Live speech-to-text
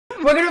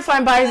We're gonna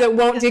find bodies that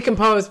won't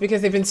decompose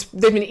because they've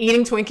been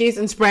eating Twinkies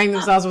and spraying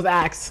themselves with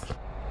Axe.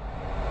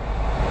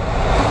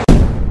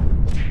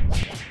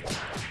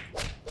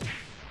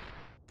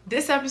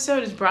 This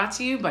episode is brought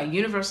to you by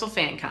Universal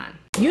Fan Con.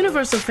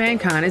 Universal Fan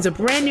Con is a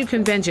brand new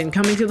convention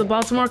coming to the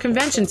Baltimore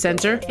Convention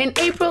Center in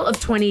April of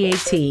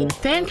 2018.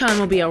 Fan Con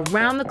will be a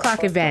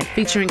round-the-clock event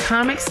featuring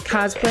comics,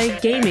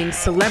 cosplay, gaming,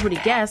 celebrity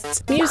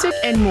guests, music,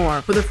 and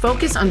more with a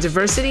focus on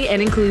diversity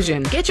and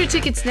inclusion. Get your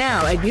tickets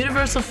now at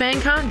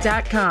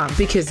universalfancon.com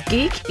because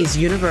geek is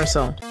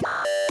universal.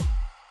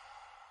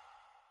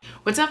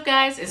 What's up,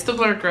 guys? It's the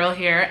Blurred Girl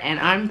here, and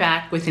I'm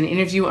back with an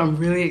interview I'm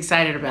really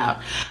excited about.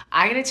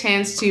 I got a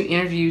chance to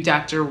interview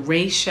Dr.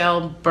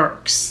 Raychelle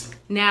Burks.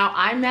 Now,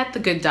 I met the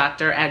good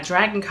doctor at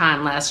Dragon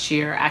Con last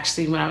year,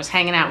 actually when I was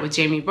hanging out with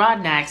Jamie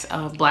Broadnax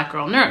of Black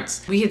Girl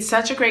Nerds. We had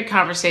such a great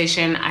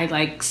conversation.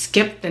 I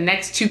skipped the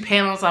next two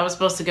panels I was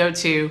supposed to go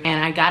to,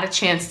 and I got a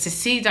chance to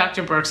see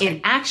Dr. Burks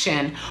in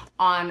action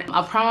on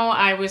a promo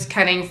I was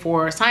cutting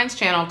for a science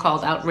channel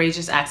called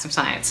Outrageous Acts of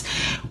Science,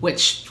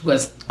 which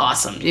was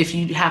awesome. If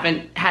you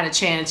haven't had a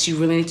chance, you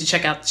really need to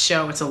check out the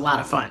show. It's a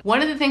lot of fun.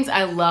 One of the things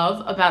I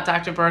love about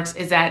Dr. Burks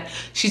is that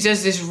she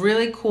does this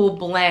really cool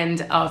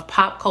blend of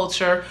pop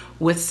culture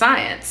with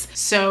science.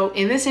 So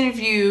in this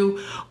interview,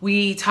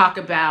 we talk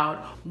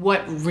about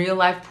what real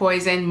life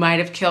poison might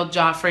have killed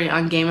Joffrey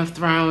on Game of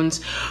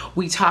Thrones.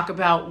 We talk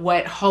about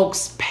what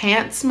Hulk's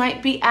pants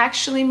might be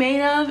actually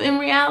made of in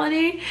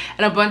reality,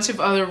 and a bunch of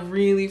other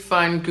really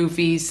fun,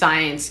 goofy,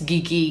 science,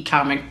 geeky,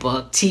 comic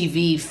book,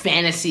 TV,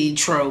 fantasy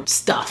trope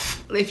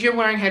stuff. If you're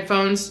wearing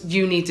headphones,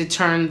 you need to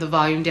turn the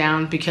volume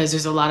down because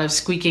there's a lot of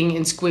squeaking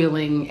and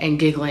squealing and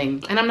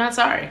giggling, and I'm not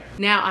sorry.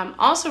 Now, I'm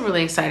also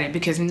really excited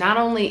because not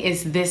only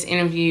is this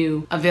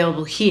interview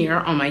available here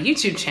on my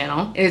YouTube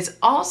channel, it's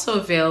also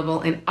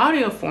available in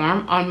audio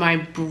form on my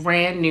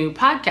brand new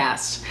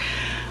podcast.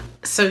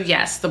 So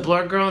yes, the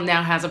Blurred Girl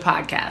now has a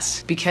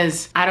podcast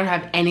because I don't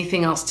have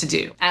anything else to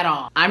do at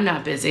all. I'm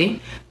not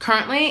busy.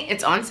 Currently,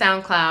 it's on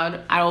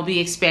SoundCloud. I will be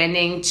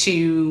expanding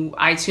to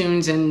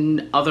iTunes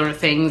and other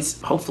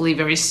things hopefully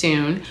very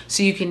soon.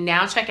 So you can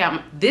now check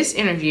out this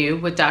interview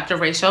with Dr.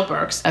 Raychelle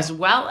Burks as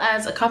well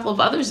as a couple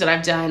of others that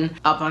I've done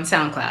up on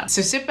SoundCloud.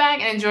 So sit back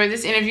and enjoy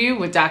this interview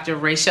with Dr.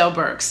 Raychelle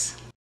Burks.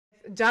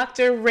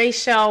 Dr.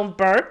 Raychelle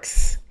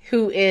Burks,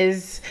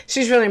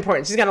 she's really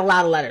important. She's got a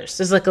lot of letters.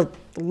 There's a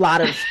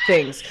lot of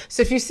things.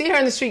 So if you see her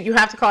in the street, you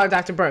have to call her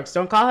Dr. Burks.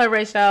 Don't call her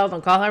Raychelle.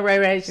 Don't call her Ray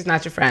Ray. She's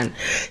not your friend.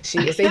 She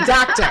is a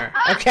doctor,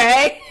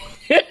 okay?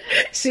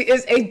 She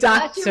is a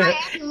doctor.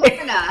 That's your Aunt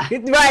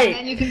Lorna. Right. And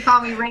then you can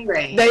call me Ray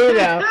Ray. There you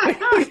go.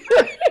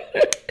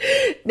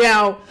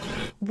 Now,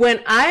 when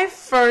I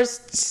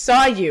first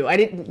saw you, I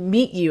didn't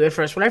meet you at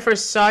first. When I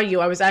first saw you,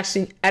 I was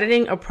actually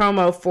editing a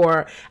promo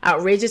for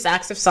Outrageous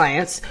Acts of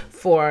Science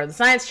for the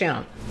Science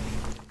Channel.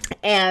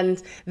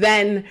 And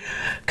then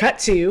cut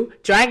to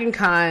Dragon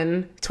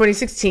Con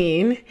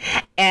 2016,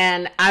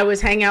 and I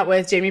was hanging out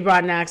with Jamie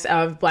Broadnax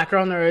of Black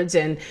Girl Nerds,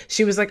 and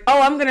she was like,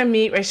 oh, I'm going to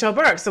meet Raychelle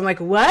Burks. I'm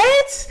like,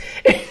 what?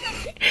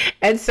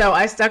 And so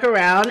I stuck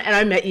around, and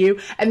I met you,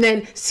 and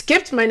then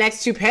skipped my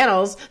next two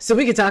panels so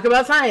we could talk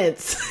about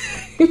science.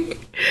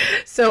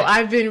 So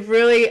I've been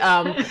really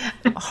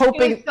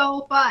hoping. It was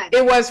so fun.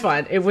 It was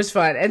fun. It was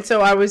fun. And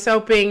so I was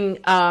hoping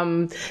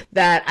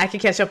that I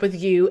could catch up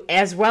with you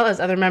as well as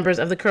other members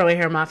of the Curly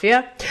Hair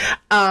Mafia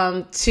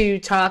to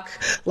talk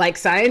like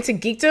science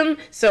and geekdom.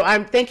 So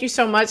thank you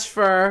so much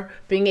for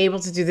being able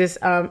to do this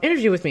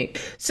interview with me.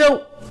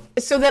 So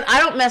that I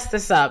don't mess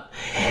this up,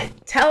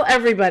 tell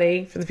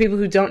everybody, for the people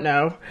who don't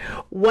know,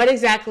 what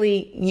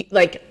exactly,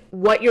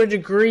 what your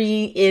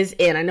degree is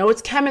in. I know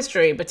it's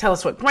chemistry, but tell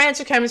us what branch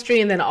of chemistry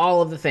and then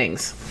all of the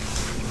things.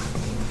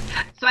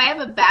 So I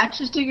have a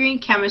bachelor's degree in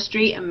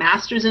chemistry, a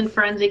master's in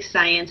forensic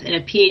science, and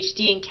a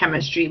PhD in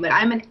chemistry, but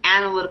I'm an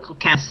analytical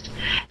chemist.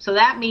 So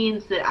that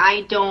means that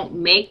I don't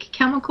make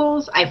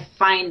chemicals, I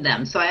find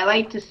them. So I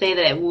like to say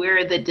that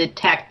we're the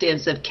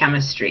detectives of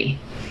chemistry.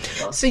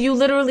 So you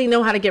literally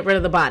know how to get rid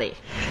of the body.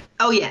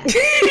 Oh, yes.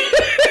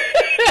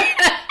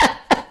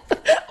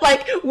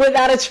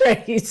 Without a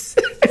trace.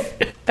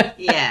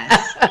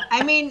 Yes.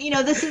 I mean,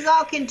 this is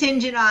all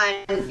contingent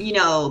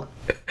on,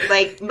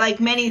 like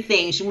many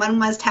things, one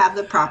must have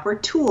the proper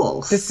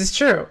tools. This is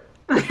true.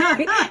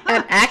 And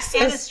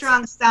access. And a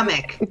strong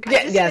stomach.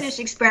 I just finished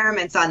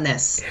experiments on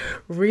this.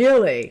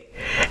 Really?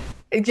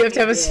 You have to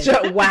have a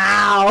strong.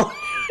 Wow.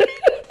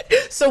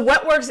 So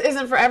what works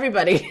isn't for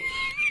everybody.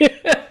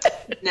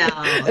 No.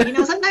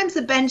 Sometimes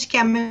the bench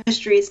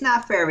chemistry, it's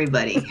not for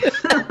everybody.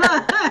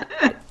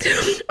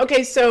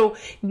 Okay, so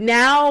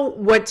now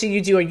what do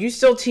you do? Are you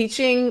still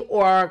teaching,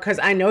 or, because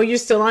I know you're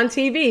still on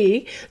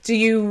TV, do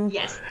you?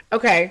 Yes.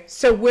 Okay,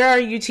 so where are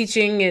you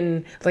teaching,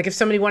 and if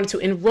somebody wanted to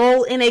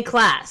enroll in a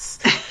class?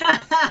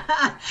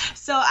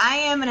 So I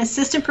am an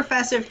assistant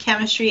professor of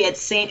chemistry at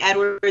St.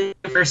 Edward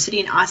University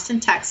in Austin,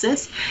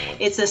 Texas.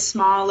 It's a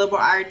small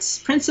liberal arts,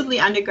 principally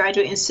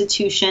undergraduate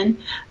institution.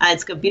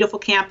 It's a beautiful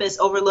campus,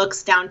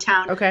 overlooks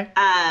downtown. Okay.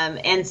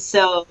 And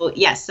so,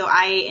 yes, so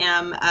I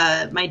am,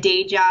 my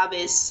day job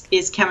is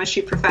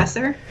chemistry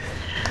professor.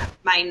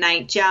 My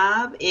night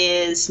job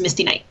is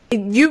Misty Night.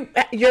 Your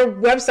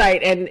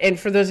website, and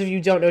for those of you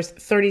who don't know, is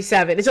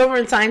 37. It's over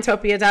in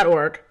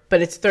scientopia.org,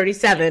 but it's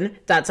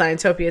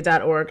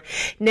 37.scientopia.org.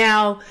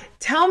 Now,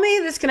 tell me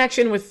this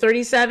connection with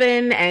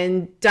 37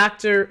 and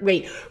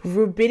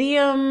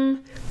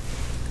rubidium.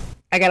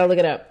 I got to look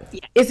it up.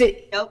 Yeah. Is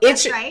it,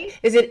 that's right.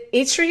 Is it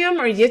yttrium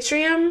or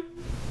yttrium?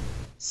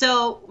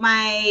 So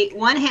my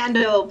one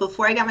handle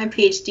before I got my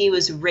PhD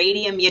was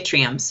radium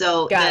yttrium.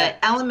 So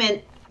the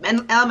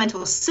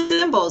elemental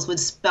symbols would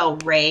spell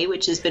Ray,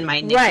 which has been my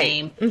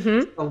nickname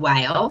for a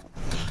while.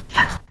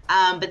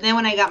 But then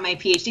when I got my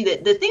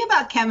PhD, the thing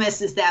about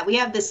chemists is that we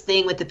have this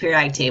thing with the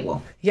periodic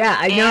table. Yeah,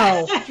 I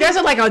know. You guys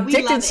are like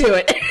addicted to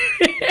it.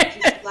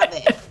 Just love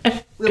it.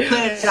 We'll put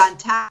it on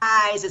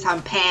ties, it's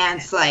on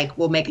pants, like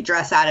we'll make a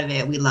dress out of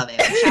it. We love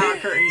it. Shower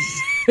curtains.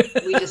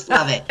 We just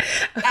love it.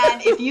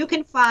 And if you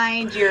can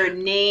find your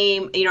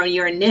name,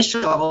 your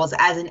initials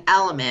as an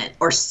element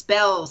or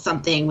spell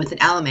something with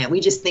an element, we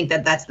just think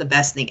that that's the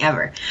best thing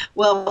ever.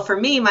 Well, for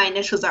me, my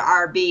initials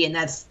are RB, and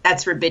that's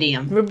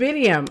rubidium.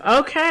 Rubidium.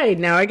 Okay,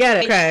 now I get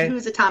it. Okay.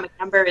 Whose atomic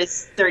number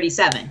is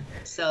 37.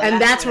 So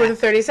that's where the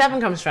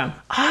 37 comes from.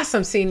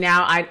 Awesome. See,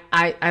 now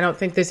I don't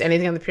think there's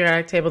anything on the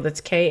periodic table that's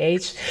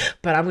KH,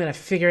 but I'm going to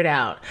figure it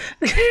out.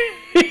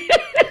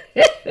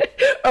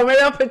 Or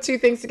maybe I'll put two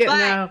things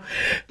together.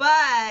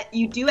 But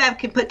you do have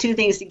to put two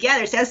things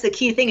together. So that's the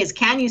key thing is,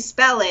 can you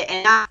spell it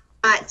and not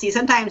see,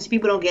 sometimes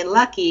people don't get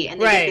lucky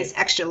and they get this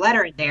extra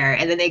letter in there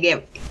and then they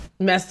get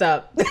messed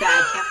up.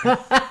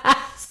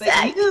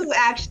 But you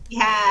actually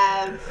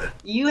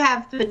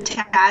have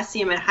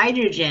potassium and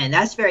hydrogen.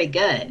 That's very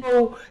good.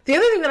 So the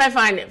other thing that I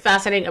find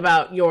fascinating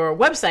about your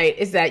website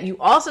is that you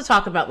also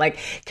talk about like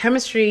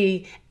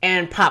chemistry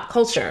and pop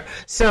culture.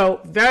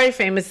 So very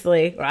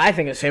famously, or I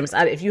think it's famous,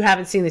 if you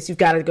haven't seen this, you've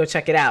got to go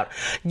check it out.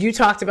 You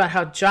talked about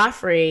how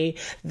Joffrey,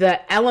 the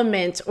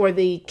element or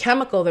the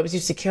chemical that was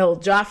used to kill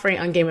Joffrey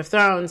on Game of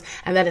Thrones,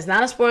 and that is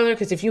not a spoiler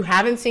because if you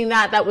haven't seen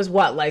that, that was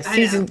what, like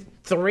season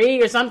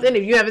 3 or something?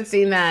 If you haven't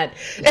seen that.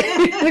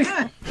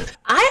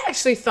 I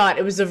actually thought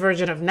it was a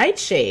version of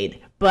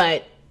Nightshade,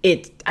 but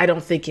I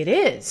don't think it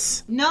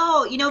is.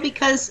 No,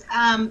 because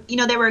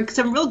there were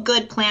some real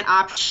good plant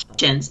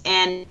options,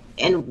 and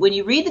when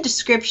you read the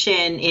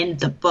description in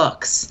the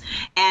books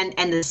and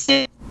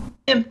the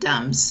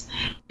symptoms,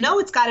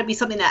 it's got to be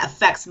something that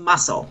affects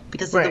muscle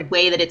because of the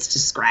way that it's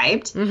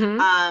described.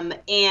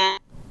 And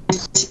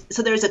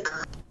so there's a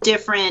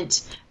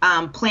different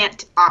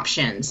plant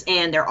options,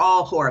 and they're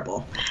all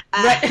horrible.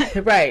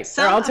 Right.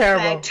 They're all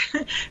terrible.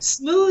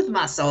 Smooth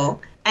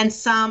muscle, and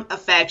some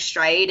affect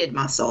striated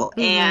muscle.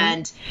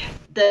 And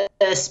the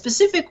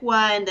specific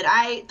one that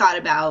I thought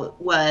about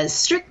was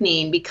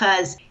strychnine,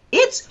 because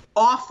it's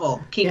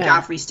awful, King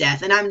Joffrey's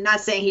death. And I'm not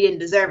saying he didn't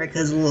deserve it,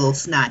 because little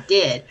snot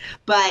did.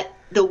 But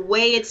the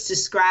way it's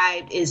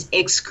described is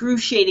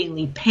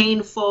excruciatingly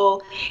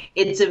painful.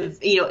 It's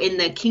in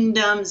the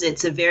kingdoms,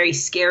 it's a very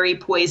scary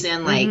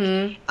poison. Like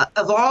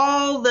of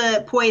all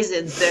the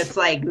poisons, that's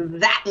like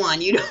that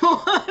one you don't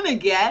want to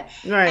get.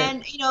 Right.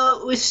 And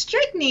with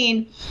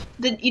strychnine,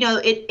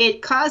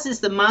 it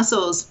causes the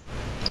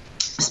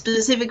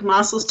specific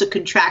muscles to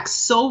contract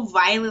so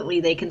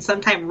violently they can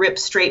sometimes rip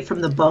straight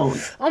from the bone.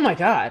 Oh my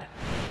God.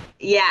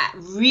 Yeah,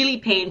 really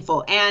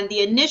painful. And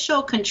the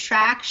initial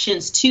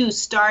contractions, too,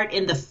 start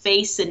in the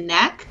face and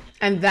neck.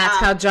 And that's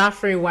how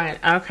Joffrey went.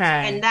 Okay.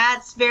 And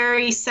that's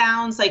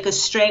sounds like a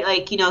straight, so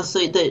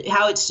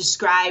how it's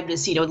described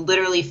is,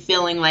 literally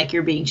feeling like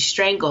you're being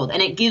strangled.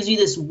 And it gives you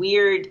this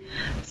weird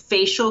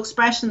facial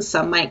expression.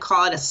 Some might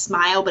call it a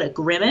smile, but a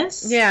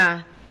grimace.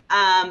 Yeah.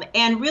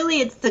 And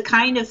really, it's the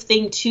kind of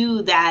thing,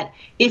 too, that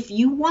if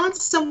you want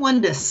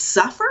someone to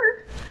suffer,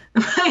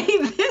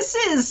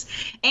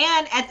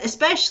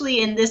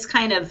 especially in this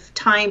kind of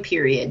time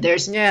period,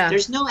 there's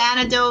no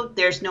antidote.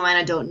 There's no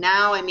antidote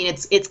now. I mean,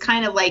 it's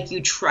kind of like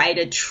you try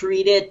to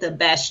treat it the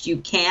best you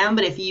can,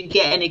 but if you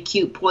get an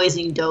acute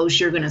poisoning dose,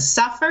 you're going to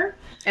suffer.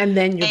 And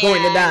then you're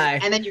going to die.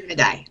 And then you're going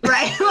to die,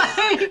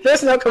 right?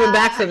 There's no coming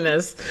back from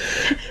this.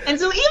 And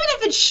so even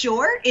if it's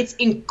short, it's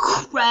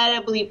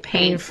incredibly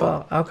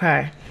painful.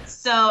 Okay.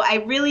 So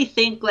I really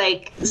think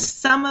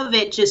some of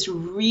it just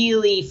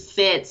really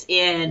fits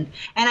in.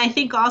 And I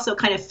think also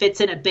kind of fits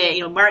in a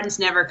bit. Martin's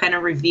never kind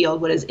of revealed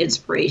what his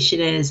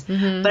inspiration is.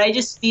 But I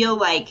just feel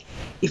like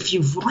if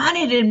you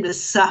wanted him to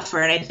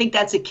suffer, and I think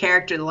that's a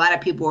character that a lot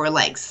of people were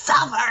like,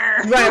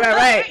 suffer.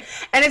 Right.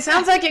 And it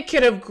sounds like it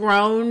could have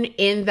grown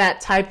in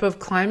that type of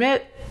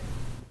climate.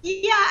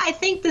 Yeah, I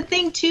think the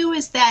thing, too,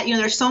 is that,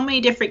 there's so many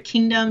different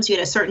kingdoms. You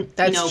had a certain,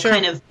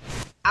 kind of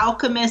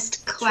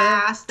alchemist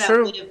class that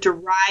would have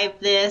derived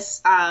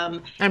this.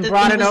 And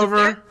brought it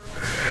over.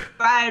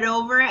 Brought it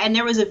over, and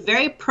there was a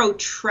very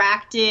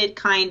protracted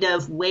kind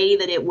of way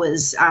that it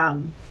was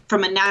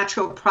from a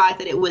natural product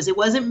that it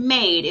wasn't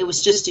made, it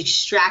was just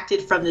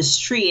extracted from this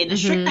tree. And the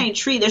strychnine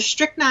tree, there's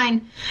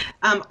strychnine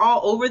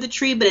all over the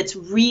tree, but it's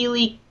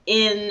really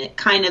in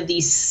kind of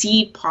these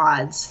seed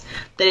pods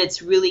that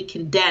it's really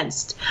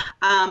condensed.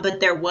 But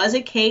there was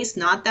a case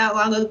not that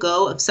long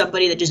ago of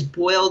somebody that just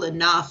boiled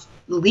enough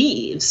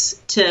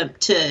leaves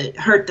to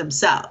hurt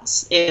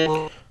themselves. It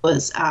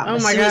was a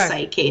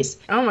suicide case.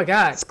 Oh my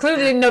God.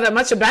 Clearly didn't know that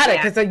much about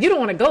it, because you don't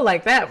want to go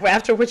like that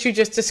after what you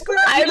just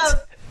described.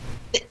 Well,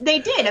 they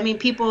did. I mean,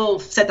 people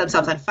set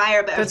themselves on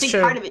fire, but I think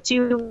part of it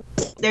too,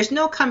 there's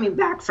no coming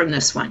back from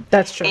this one.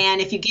 That's true.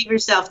 And if you give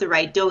yourself the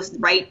right dose,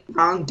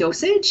 wrong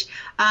dosage,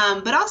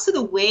 but also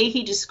the way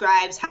he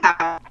describes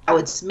how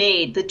it's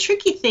made. The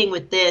tricky thing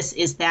with this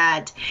is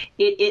that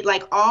it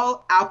like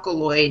all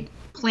alkaloid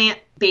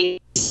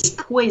plant-based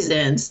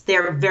poisons,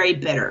 they're very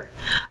bitter.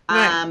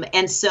 Right.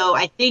 And so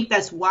I think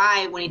that's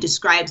why when he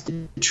describes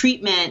the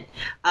treatment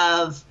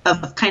of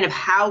kind of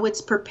how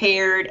it's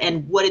prepared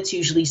and what it's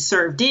usually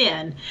served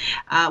in,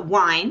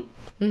 wine,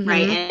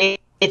 right? And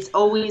it's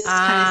always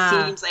kind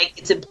of seems like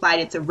it's implied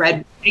it's a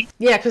red wine.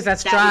 Yeah, because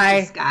that's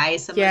dry.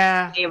 Disguise some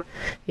flavor.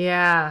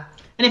 Yeah.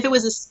 And if it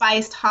was a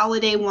spiced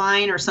holiday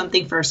wine or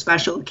something for a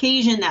special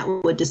occasion, that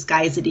would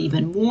disguise it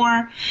even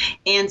more.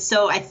 And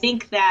so I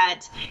think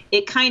that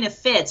it kind of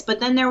fits. But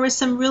then there was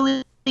some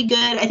really good,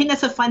 I think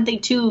that's a fun thing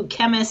too,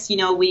 chemists,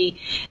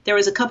 there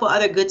was a couple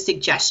other good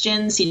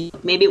suggestions.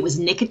 Maybe it was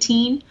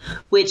nicotine,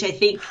 which I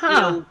think,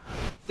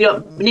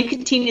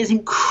 nicotine is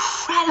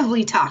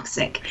incredibly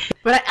toxic.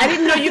 But I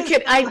didn't know you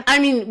could, I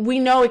mean, we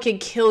know it can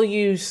kill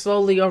you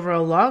slowly over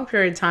a long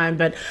period of time,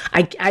 but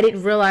I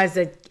didn't realize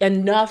that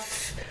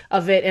enough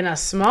of it in a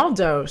small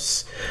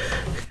dose.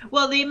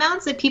 Well, the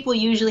amounts that people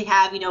usually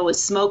have, with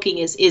smoking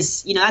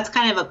is that's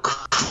kind of a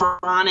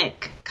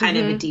chronic kind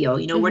of a deal.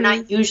 We're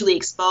not usually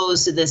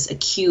exposed to this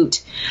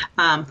acute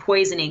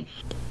poisoning.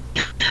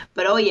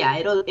 But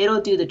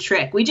it'll do the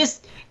trick.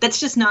 That's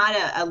just not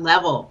a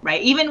level,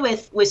 right? Even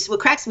with what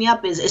cracks me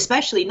up is,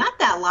 especially not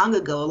that long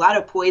ago, a lot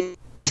of poison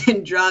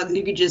drugs,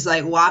 you could just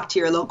like walk to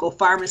your local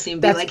pharmacy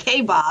and be like,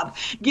 hey Bob,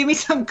 give me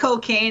some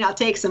cocaine, I'll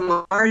take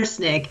some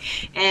arsenic,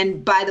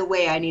 and by the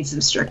way, I need some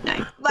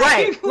strychnine.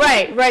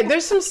 Right.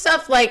 There's some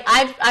stuff like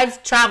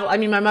I've traveled. I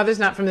mean, my mother's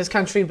not from this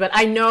country, but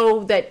I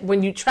know that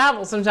when you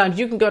travel, sometimes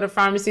you can go to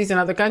pharmacies in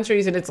other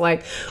countries and it's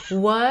like,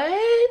 what?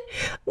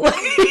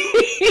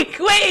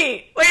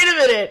 Wait a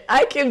minute,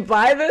 I can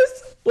buy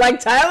this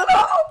like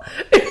Tylenol?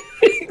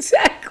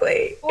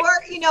 Exactly. Or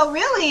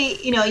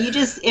really, you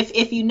just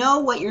if you know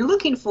what you're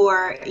looking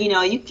for,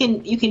 you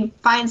can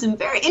find some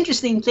very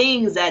interesting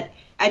things at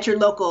your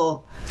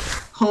local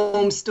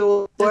home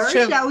store,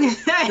 shall we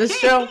say? That's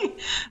true.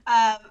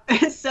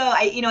 So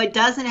it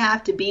doesn't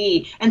have to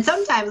be. And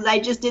sometimes I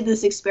just did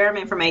this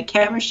experiment for my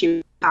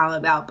chemistry all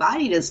about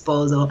body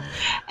disposal,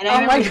 and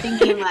I remember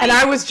thinking like, and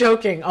I was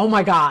joking. Oh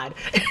my God.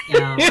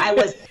 No, I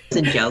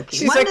wasn't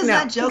joking. One does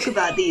not joke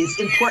about these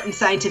important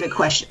scientific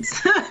questions.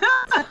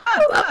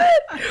 I love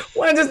it.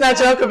 One does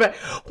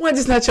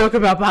not joke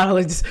about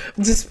bodily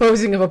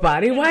disposing of a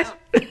body. What?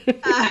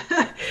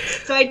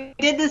 So I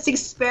did this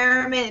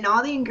experiment, and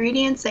all the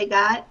ingredients I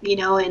got, in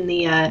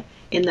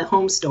the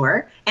home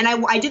store, and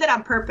I did that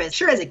on purpose.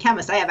 Sure, as a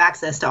chemist, I have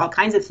access to all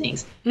kinds of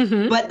things,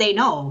 but they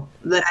know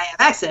that I have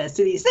access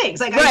to these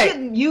things. Like I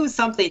didn't use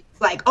something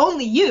like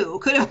only you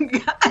could have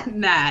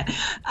gotten that.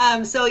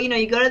 So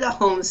you go to the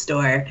home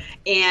store,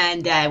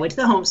 and I went to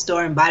the home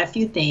store and bought a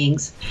few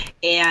things,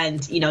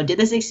 and did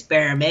this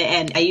experiment,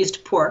 and I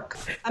used pork,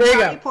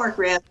 pork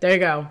rib. There you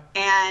go.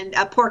 And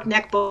a pork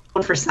neck bone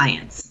for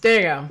science. There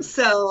you go.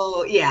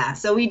 So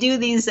so we do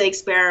these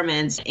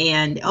experiments,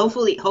 and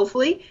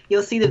hopefully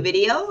you'll see the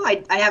video.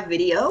 I have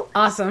video.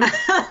 Awesome. and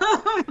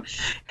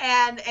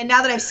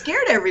now that I've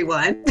scared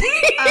everyone.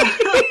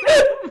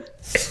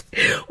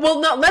 Well,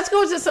 no, let's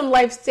go into some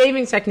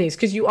life-saving techniques,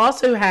 because you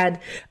also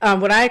had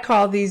what I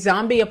call the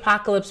zombie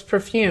apocalypse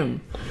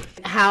perfume.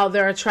 How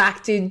they're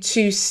attracted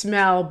to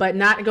smell, but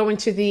not going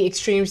to the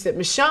extremes that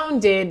Michonne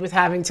did with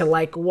having to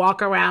like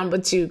walk around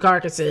with two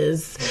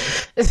carcasses.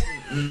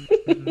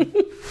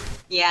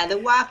 Yeah, the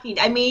walking.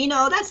 I mean,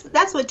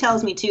 that's what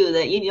tells me too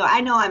that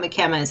I know I'm a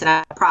chemist and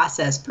I'm a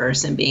process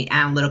person, being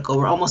analytical.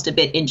 We're almost a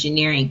bit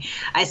engineering.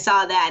 I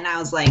saw that and I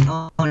was like,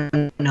 oh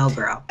no,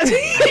 girl.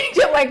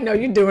 You're like, no,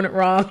 you're doing it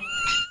wrong.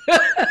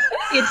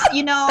 It's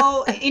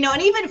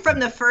and even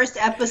from the first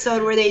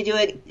episode where they do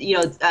it,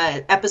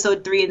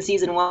 episode 3 in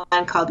season 1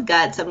 called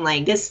Guts. I'm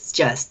like, this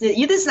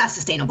is not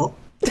sustainable.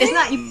 It's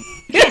not. You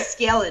can't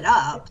scale it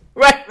up.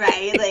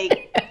 Right.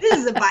 Like, this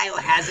is a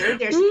biohazard.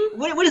 There's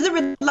what is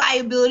the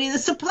reliability of the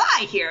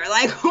supply here?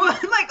 Like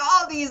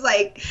all these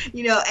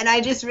and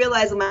I just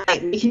realized I'm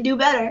like, we can do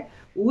better.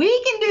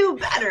 We can do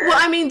better. Well,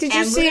 I mean,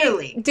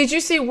 did you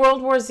see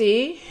World War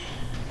Z?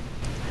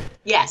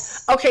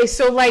 Yes. Okay,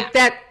 so like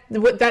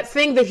that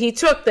thing that he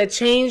took that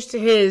changed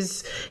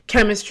his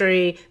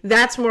chemistry,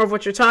 that's more of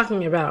what you're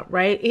talking about,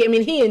 right? I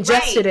mean, he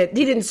ingested it.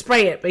 He didn't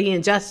spray it, but he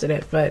ingested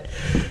it. But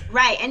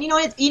right, and you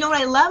know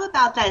what I love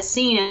about that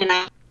scene, and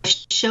I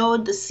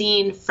showed the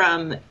scene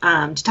from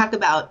to talk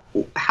about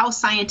how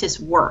scientists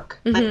work,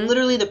 like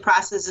literally the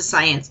process of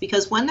science.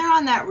 Because when they're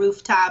on that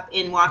rooftop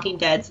in Walking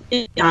Dead,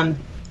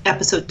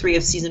 episode 3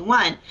 of season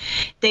 1,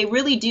 they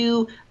really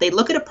do. They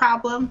look at a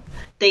problem.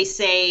 They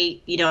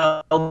say, you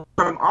know,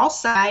 from all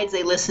sides,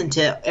 they listen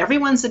to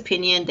everyone's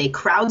opinion. They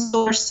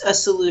crowdsource a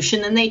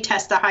solution, and they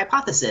test a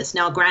hypothesis.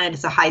 Now, granted,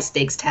 it's a high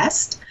stakes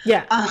test.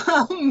 Yeah.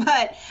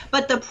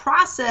 But the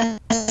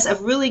process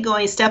of really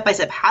going step by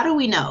step. How do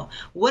we know?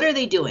 What are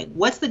they doing?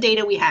 What's the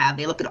data we have?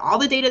 They look at all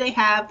the data they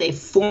have. They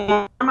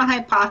form a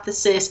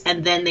hypothesis,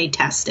 and then they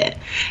test it.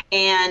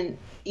 And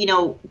you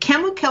know,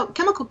 chemical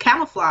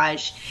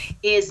camouflage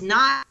is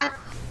not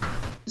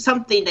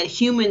something that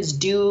humans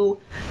do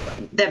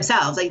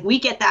themselves. Like, we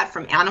get that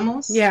from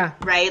animals. Yeah.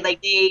 Right?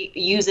 Like, they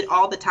use it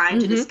all the time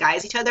to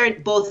disguise each other,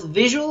 both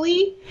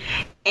visually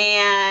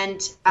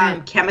and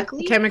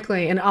chemically.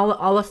 Chemically and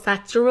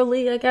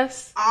olfactorily, I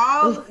guess.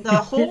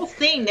 The whole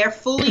thing. They're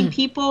fooling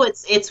people.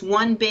 It's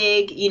one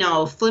big, you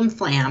know,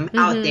 flim-flam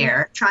out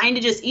there, trying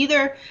to just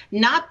either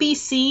not be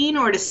seen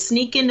or to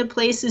sneak into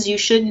places you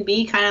shouldn't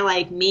be, kind of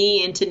like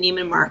me into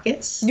Neiman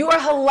Marcus. You are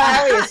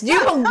hilarious. You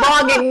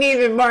belong in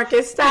Neiman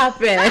Marcus. Stop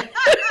it.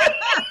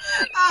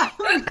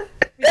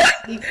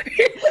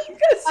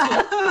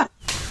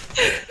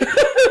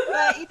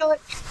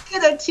 You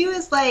know, too,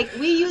 is like,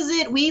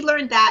 we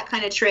learned that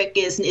kind of trick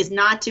is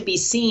not to be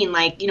seen.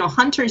 Like, you know,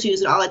 hunters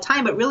use it all the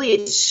time, but really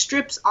it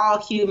strips all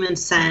human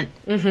scent.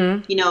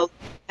 You know,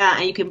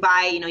 and you can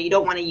buy, you know, you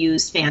don't want to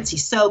use fancy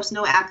soaps,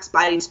 no Axe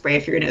body spray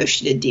if you're going to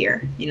shoot a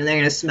deer. You know, they're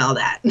going to smell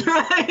that.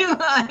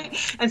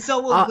 Right? And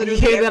so we'll literally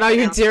hear that, all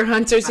you deer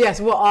hunters? Yes,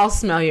 we'll all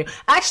smell you.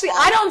 Actually,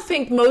 I don't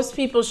think most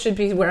people should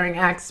be wearing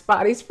Axe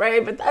body spray,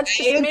 but that's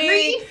just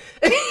me.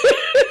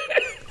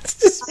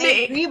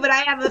 I agree, but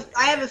I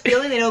have a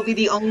feeling that it'll be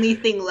the only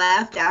thing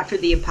left after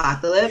the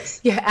apocalypse.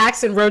 Yeah,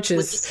 axe and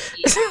roaches.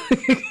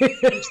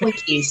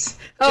 Twinkies.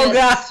 Oh,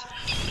 God.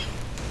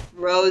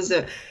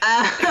 Rosa.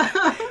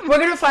 We're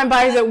gonna find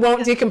bodies that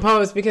won't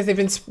decompose because they've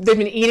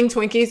been eating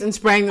Twinkies and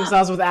spraying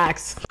themselves with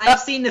Axe. I've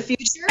seen the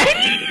future.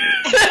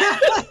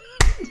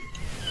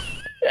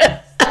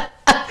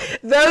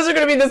 Those are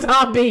gonna be the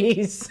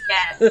zombies.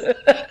 Yes.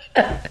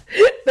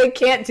 They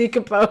can't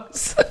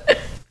decompose.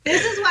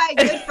 This is why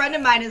a good friend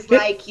of mine is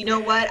like, you know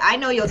what? I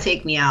know you'll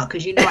take me out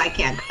because you know I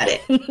can't cut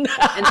it.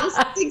 And this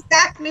is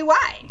exactly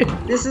why.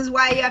 This is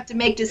why you have to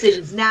make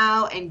decisions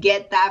now and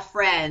get that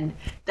friend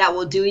that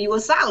will do you a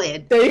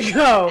solid. There you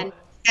go. And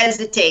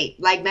hesitate.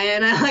 Like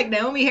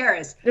Naomi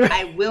Harris.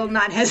 I will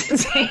not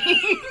hesitate.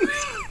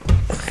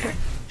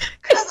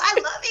 Because I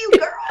love you,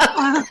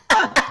 girl.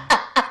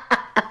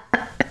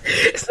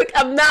 It's like,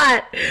 I'm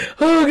not.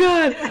 Oh,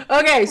 God.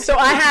 Okay, so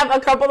I have a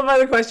couple of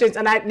other questions,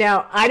 and I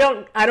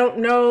don't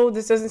know.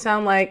 This doesn't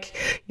sound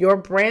like your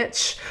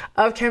branch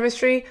of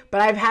chemistry, but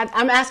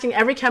I'm asking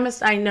every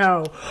chemist I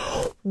know,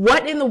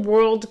 what in the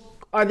world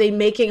are they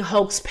making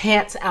Hulk's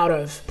pants out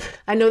of?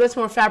 I know that's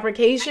more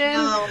fabrication,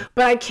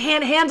 but I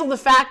can't handle the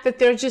fact that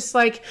they're just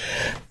like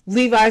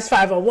Levi's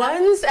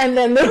 501s, and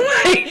then they're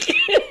like.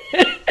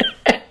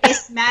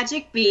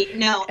 Magic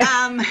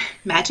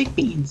magic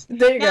beans.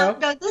 There you go.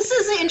 No, this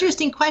is an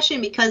interesting question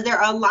because there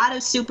are a lot of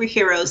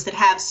superheroes that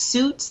have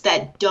suits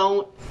that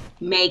don't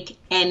make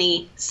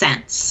any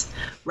sense,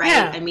 right?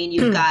 Yeah. I mean,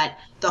 you've got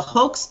the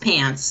Hulk's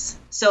pants.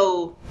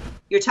 So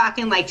you're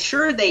talking like,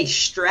 sure, they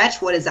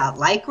stretch. What is that,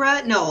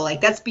 Lycra? No,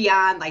 like that's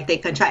beyond. Like they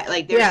contract.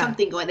 Like there's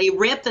something going. They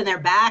rip, then they're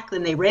back,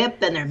 then they rip,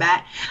 then they're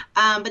back.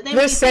 But then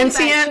they're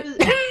sentient.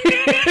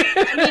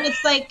 I mean,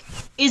 it's like,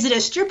 is it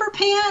a stripper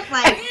pant?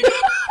 Like.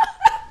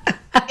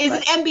 Is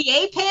it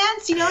NBA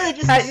pants? You know, they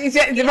just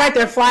right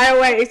there, fly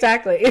away.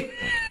 Exactly.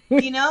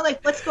 You know,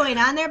 like what's going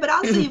on there? But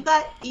also, you've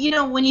got, you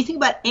know, when you think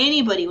about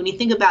anybody, when you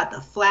think about the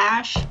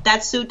Flash,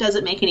 that suit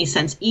doesn't make any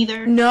sense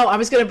either. No, I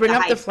was going to bring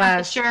up the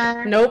Flash.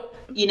 Nope.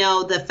 You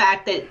know, the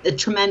fact that the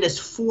tremendous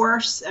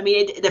force. I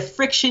mean, the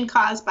friction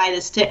caused by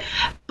this.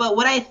 But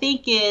what I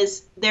think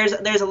is there's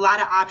a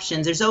lot of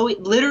options. There's always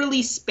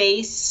literally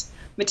space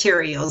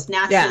materials.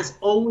 NASA is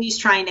always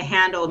trying to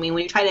handle. I mean,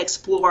 when you try to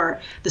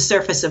explore the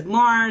surface of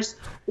Mars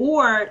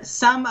or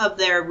some of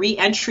their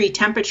re-entry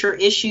temperature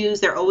issues,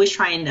 they're always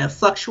trying to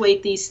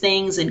fluctuate these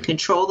things and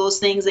control those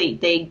things.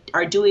 They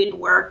are doing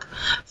work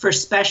for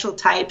special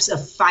types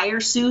of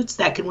fire suits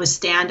that can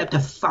withstand up to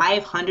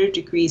 500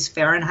 degrees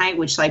Fahrenheit,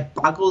 which like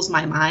boggles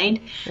my mind.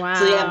 Wow.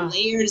 So they have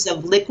layers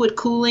of liquid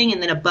cooling,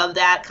 and then above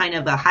that kind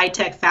of a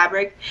high-tech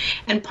fabric.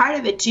 And part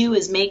of it too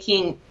is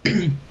making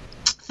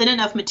thin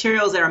enough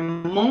materials that are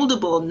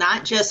moldable,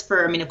 not just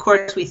for, I mean, of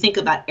course, we think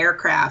about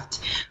aircraft,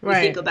 we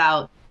think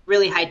about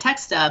really high tech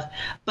stuff.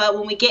 But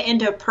when we get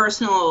into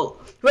personal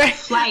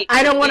flight,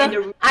 I don't want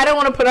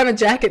to put on a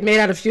jacket made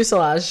out of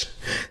fuselage.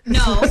 No,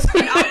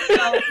 and also,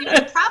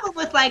 the problem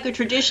with like a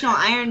traditional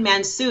Iron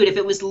Man suit, if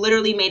it was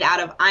literally made out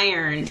of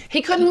iron,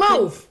 he couldn't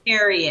move.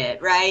 Carry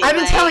it, right? I've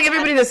been telling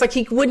everybody this, like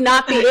he would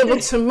not be able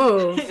to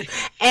move.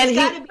 And it's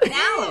got to be an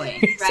alloy,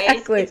 right?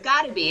 Exactly. It's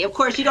got to be. Of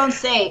course, you don't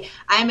say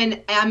I'm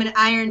an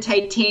iron,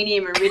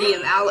 titanium,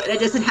 iridium alloy. That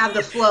doesn't have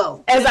the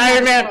flow. As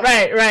Iron Man,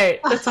 right.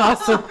 That's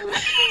awesome.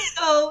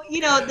 So,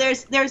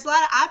 there's a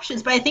lot of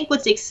options, but I think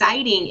what's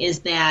exciting is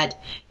that,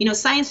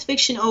 science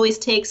fiction always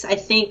takes, I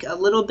think, a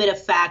little bit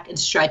of fact and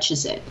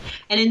stretches it.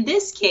 And in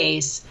this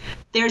case,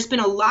 there's been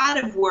a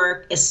lot of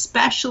work,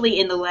 especially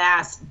in the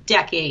last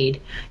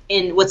decade,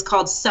 in what's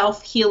called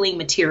self-healing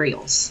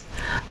materials.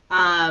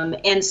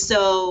 And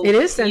so it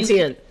is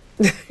sentient.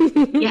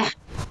 Yeah.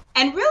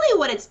 And really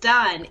what it's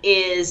done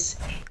is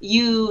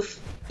you've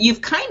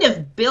kind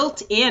of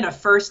built in a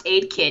first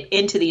aid kit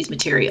into these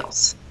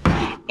materials.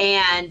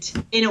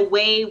 And in a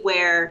way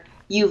where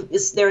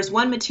there's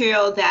one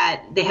material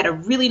that they had a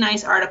really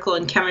nice article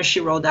in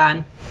Chemistry Rolled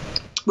On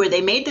where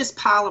they made this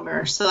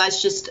polymer. So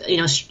that's just,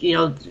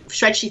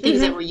 stretchy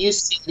things that we're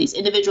used to, these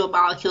individual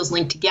molecules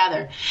linked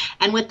together.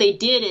 And what they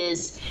did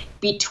is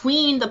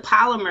between the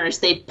polymers,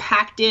 they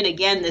packed in,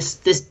 again,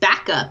 this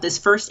backup, this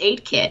first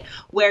aid kit,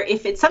 where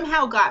if it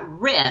somehow got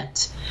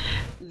ripped,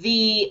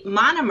 the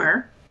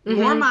monomer,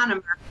 more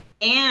monomer,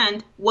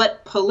 and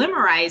what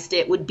polymerized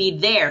it would be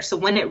there. So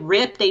when it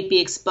ripped, they'd be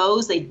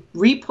exposed, they'd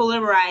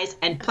repolymerize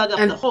and plug up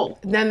the hole.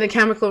 Then the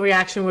chemical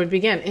reaction would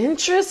begin.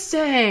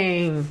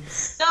 Interesting.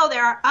 So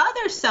there are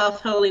other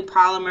self-healing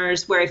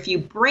polymers where if you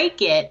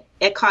break it,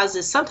 it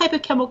causes some type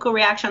of chemical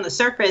reaction on the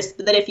surface,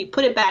 but then if you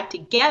put it back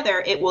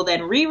together, it will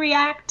then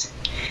re-react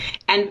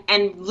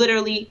and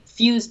literally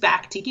fuse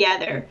back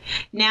together.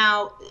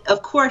 Now,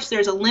 of course,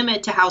 there's a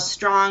limit to how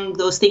strong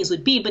those things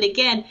would be. But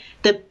again,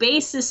 the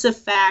basis of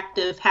fact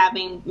of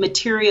having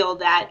material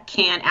that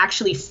can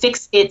actually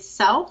fix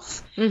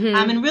itself,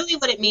 and really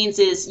what it means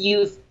is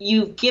you've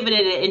given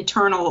it an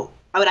internal,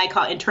 what I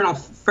call internal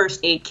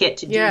first aid kit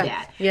to do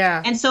that.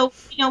 Yeah. And so,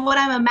 what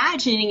I'm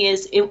imagining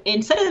is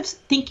instead of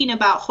thinking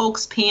about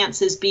Hulk's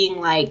pants as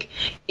being like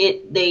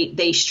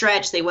they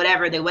stretch, they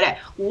whatever,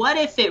 what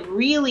if it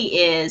really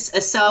is a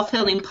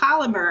self-healing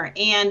polymer?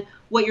 And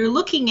what you're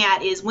looking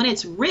at is when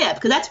it's ripped,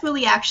 because that's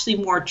really actually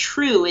more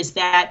true, is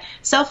that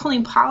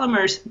self-healing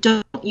polymers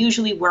don't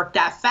usually work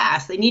that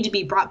fast. They need to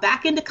be brought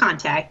back into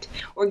contact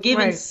or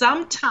given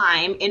some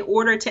time in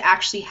order to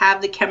actually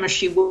have the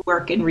chemistry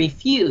work and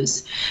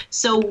refuse.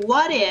 So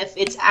what if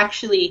it's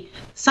actually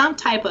some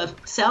type of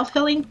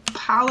self-healing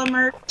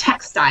polymer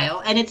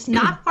textile, and it's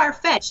not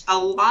far-fetched. A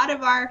lot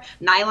of our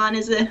nylon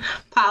is a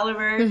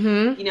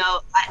polymer,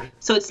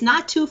 so it's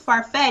not too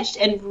far-fetched,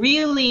 and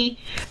really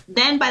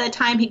then by the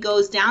time he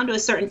goes down to a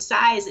certain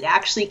size, it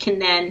actually can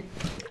then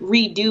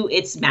redo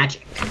its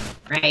magic,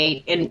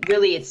 right? And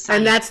really it's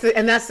science.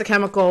 And that's the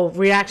chemical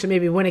reaction.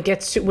 Maybe when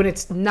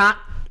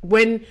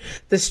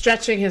the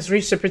stretching has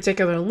reached a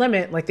particular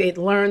limit, like it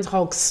learns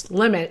Hulk's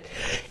limit,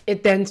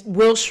 it then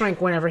will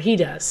shrink whenever he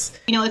does.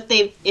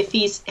 If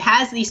he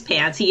has these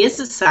pants, he is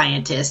a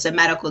scientist, a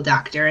medical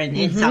doctor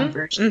in some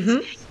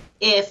versions.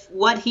 If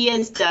what he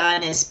has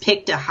done is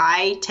picked a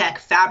high-tech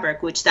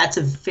fabric, which that's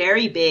a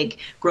very big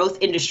growth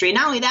industry.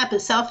 Not only that,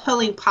 but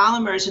self-healing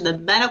polymers in the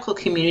medical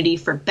community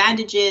for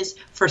bandages,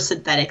 for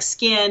synthetic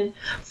skin,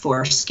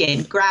 for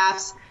skin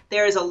grafts.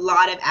 There's a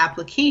lot of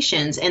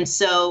applications. And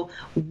so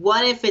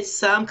what if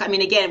it's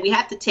again, we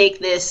have to take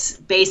this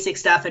basic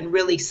stuff and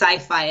really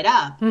sci-fi it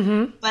up.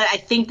 But I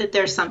think that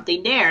there's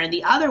something there. And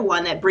the other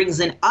one that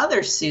brings in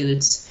other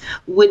suits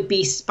would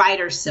be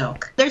spider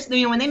silk. There's,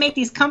 when they make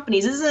these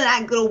companies, this isn't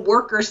that little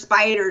worker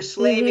spider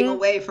slaving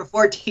away for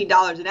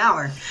 $14 an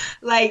hour.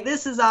 Like,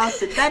 this is all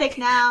synthetic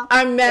now.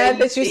 I'm mad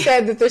that you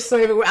said that they're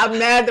slaving. I'm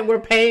mad that we're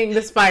paying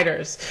the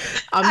spiders.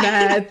 I'm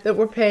mad that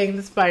we're paying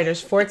the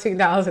spiders $14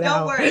 an hour.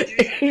 Don't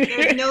worry.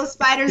 There's no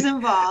spiders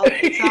involved.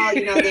 It's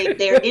all,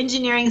 they're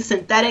engineering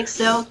synthetic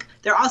silk.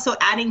 They're also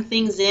adding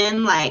things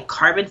in like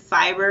carbon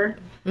fiber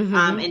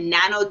and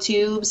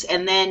nanotubes.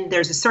 And then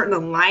there's a certain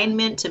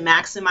alignment to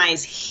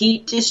maximize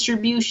heat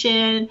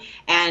distribution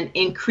and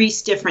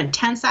increase different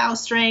tensile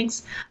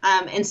strengths.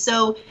 And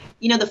so,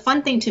 the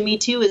fun thing to me,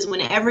 too, is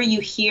whenever you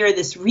hear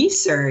this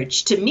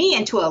research, to me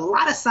and to a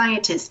lot of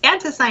scientists and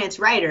to science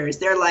writers,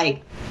 they're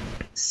like,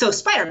 so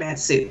Spider-Man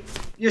suit.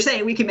 You're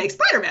saying we can make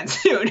Spider-Man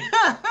suit.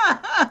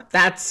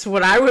 That's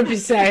what I would be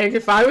saying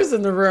if I was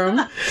in the room.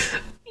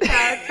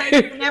 It's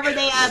like whenever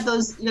they have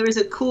those, there was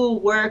a cool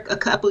work a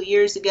couple of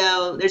years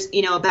ago. There's,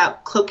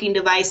 about cloaking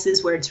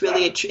devices where it's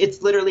really,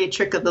 it's literally a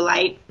trick of the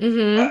light.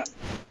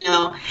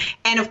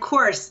 And of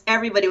course,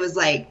 everybody was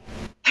like,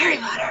 Harry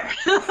Potter.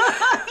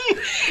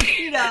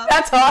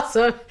 That's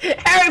awesome.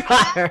 Harry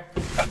Potter.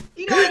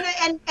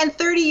 And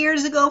 30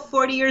 years ago,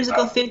 40 years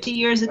ago, 50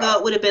 years ago,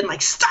 it would have been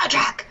like Star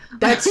Trek.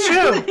 That's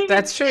true.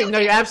 That's true. No,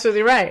 you're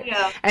absolutely right.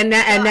 And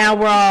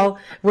now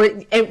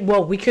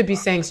we could be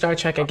saying Star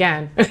Trek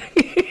again.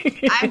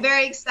 I'm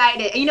very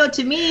excited. You know,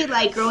 to me,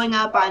 like growing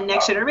up on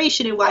Next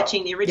Generation and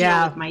watching the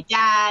original with my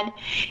dad,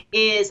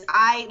 is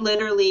I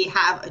literally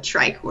have a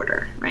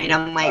tricorder, right?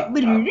 I'm like,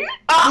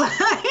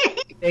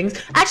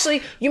 things.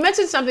 Actually, you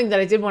mentioned something that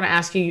I did want to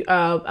ask you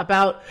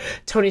about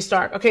Tony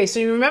Stark. Okay, so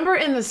you remember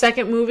in the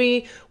second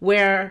movie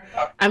where,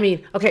 I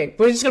mean, okay,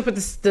 we're just gonna put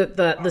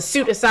the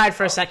suit aside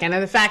for a second,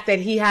 and the fact that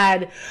he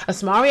had a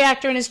small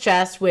reactor in his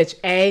chest, which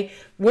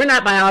we're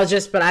not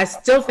biologists, but I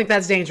still think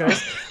that's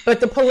dangerous.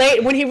 But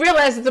when he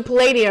realized that the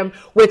palladium,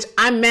 which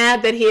I'm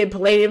mad that he had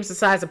palladiums the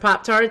size of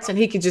Pop-Tarts and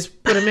he could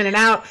just put them in and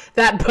out,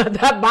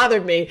 that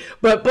bothered me.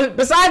 But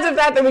besides the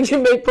fact that we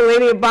can make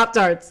palladium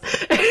Pop-Tarts,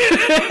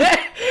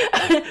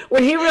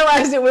 when he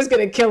realized it was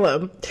going to kill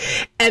him,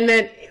 and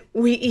then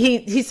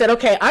he said,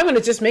 okay, I'm going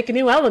to just make a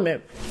new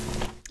element.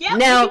 Yeah,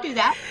 now, we can do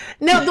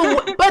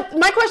that. But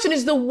my question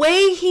is the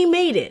way he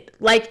made it.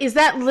 Like, is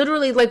that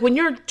literally, like, when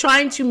you're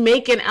trying to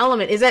make an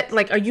element, is that,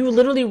 like, are you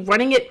literally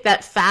running it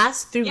that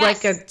fast through,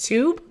 like, a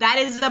tube? That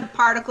is a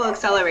particle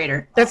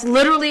accelerator. That's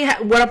literally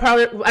what a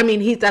particle, I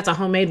mean, that's a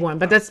homemade one,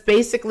 but that's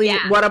basically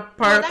what a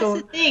particle. Well,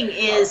 that's the thing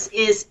is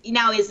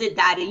it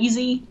that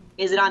easy?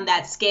 Is it on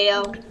that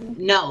scale?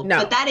 No.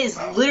 But that is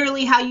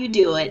literally how you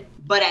do it.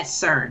 But at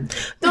CERN.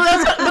 No,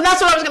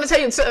 that's what I was going to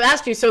tell you. So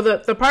ask you. So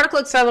the particle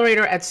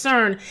accelerator at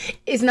CERN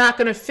is not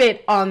going to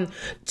fit on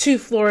 2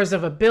 floors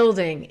of a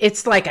building.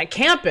 It's like a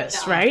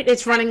campus, right?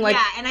 It's running like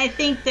and I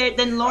think that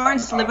then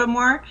Lawrence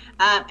Livermore,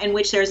 in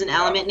which there's an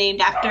element named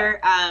after,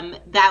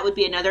 that would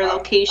be another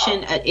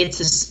location.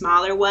 It's a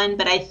smaller one,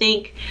 but I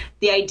think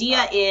the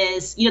idea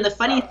is, you know, the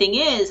funny thing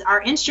is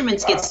our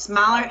instruments get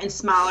smaller and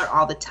smaller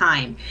all the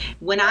time.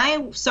 When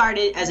I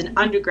started as an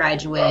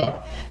undergraduate,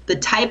 the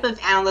type of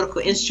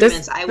analytical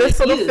instruments I would use.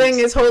 This little thing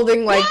is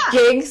holding like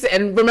gigs,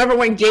 and remember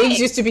when gigs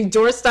used to be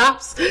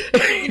doorstops?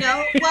 You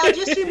know, well,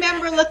 just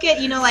remember, look at,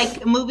 you know,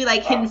 like a movie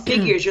like Hidden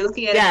Figures. You're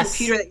looking at a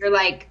computer that you're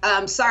like,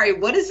 sorry,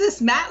 what is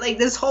this, Matt? Like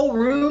this whole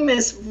room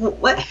is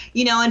what,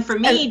 you know, and for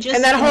me,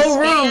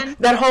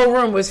 that whole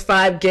room was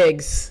 5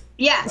 gigs.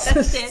 Yeah,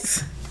 that's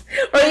it.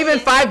 Or even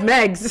 5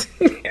 megs.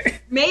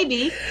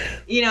 Maybe.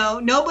 You know,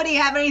 nobody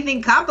have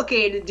anything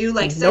complicated to do,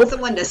 like send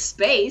someone to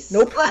space.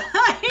 Nope.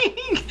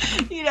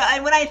 Like, you know,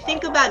 and when I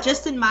think about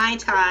just in my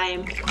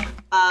time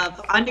of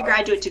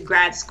undergraduate to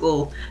grad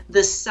school,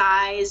 the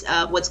size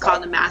of what's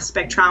called the mass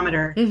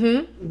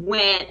spectrometer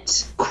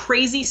went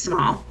crazy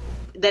small.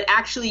 That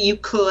actually you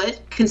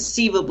could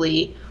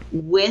conceivably,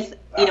 with,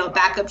 you know,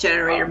 backup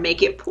generator,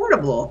 make it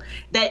portable.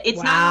 That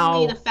it's not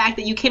only the fact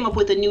that you came up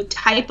with a new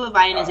type of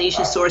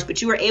ionization source,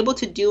 but you were able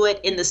to do it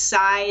in the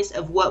size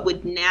of what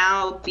would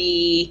now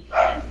be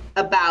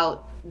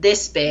about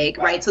this big,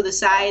 right? So the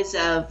size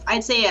of,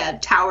 I'd say, a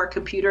tower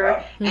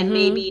computer, and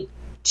maybe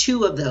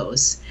 2 of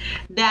those.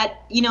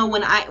 That, you know,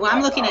 when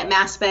I'm looking at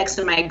mass specs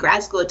in my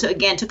grad school, it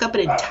took up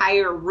an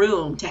entire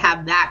room to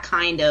have that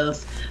kind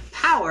of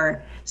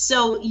power.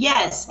 So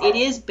yes, it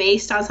is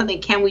based on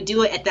something. Can we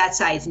do it at that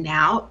size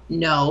now?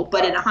 No,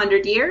 but in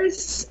 100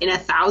 years, in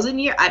 1,000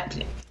 years,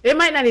 it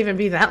might not even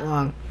be that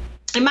long.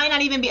 It might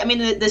not even be. I mean,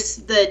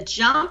 the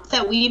jump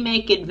that we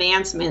make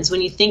advancements,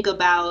 when you think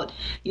about,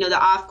 you know,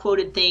 the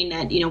oft-quoted thing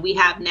that, you know, we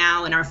have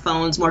now in our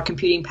phones more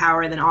computing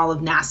power than all of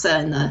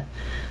NASA in the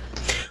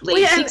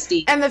late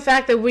 60s. And the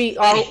fact that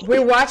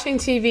we're watching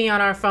TV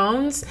on our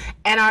phones,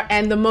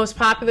 and the most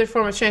popular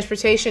form of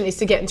transportation is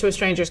to get into a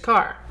stranger's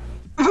car.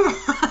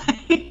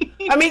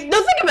 I mean, no,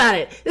 think about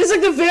it. It's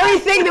like the very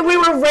thing that we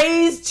were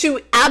raised to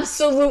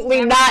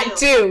absolutely not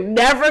do.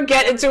 Never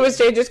get into a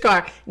stranger's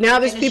car. Now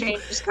there's people.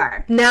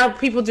 Now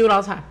people do it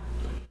all the time.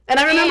 And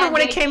I remember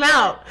when it came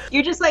out.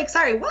 You're just like,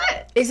 sorry,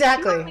 what?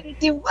 Exactly. You want me to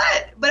do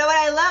what? But what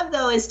I love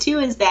though is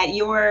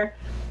that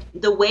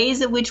the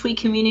ways in which we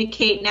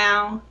communicate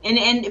now,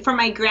 and for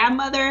my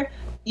grandmother,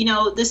 you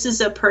know, this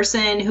is a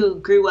person who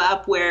grew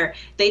up where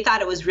they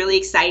thought it was really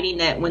exciting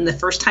that when the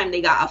first time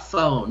they got a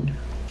phone.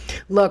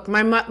 Look,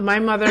 my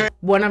mother,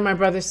 one of my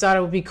brothers thought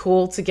it would be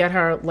cool to get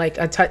her like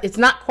a touch. It's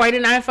not quite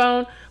an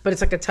iPhone, but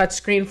it's like a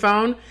touchscreen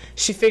phone.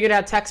 She figured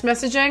out text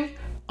messaging.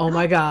 Oh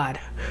my God.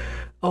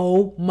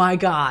 Oh my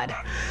God.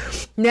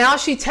 Now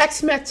she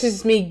text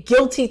messages me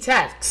guilty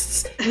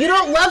texts. You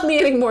don't love me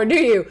anymore, do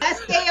you?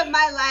 Best day of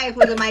my life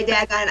was when my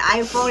dad got an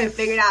iPhone and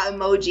figured out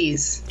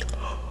emojis.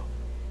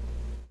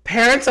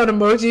 Parents on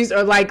emojis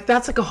are like,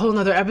 that's like a whole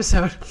nother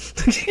episode.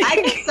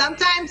 I think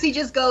sometimes he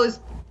just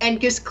goes and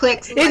just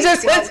clicks. It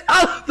just hits.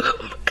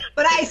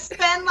 But I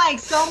spend like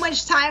so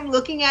much time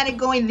looking at it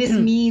going, this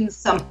means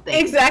something.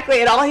 Exactly.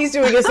 And all he's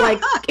doing is like,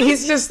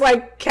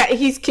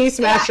 he's key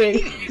smashing.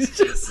 Yeah. He's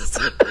just...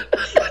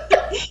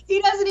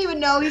 He doesn't even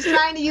know. He's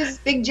trying to use his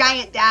big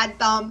giant dad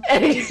thumb.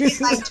 And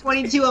he's like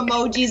 22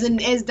 emojis, and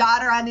his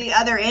daughter on the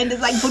other end is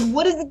like, but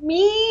what does it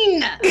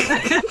mean?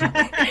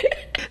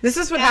 This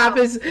is what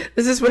happens.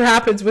 This is what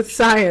happens with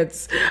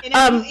science. In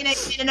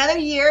another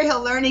year,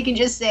 he'll learn he can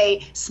just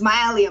say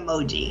smiley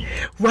emoji.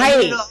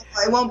 Right.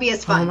 It won't be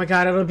as fun. Oh my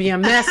God, it'll be a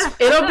mess.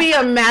 It'll be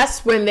a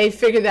mess when they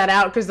figure that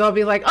out, because they'll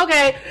be like,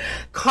 okay,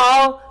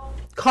 call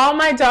Call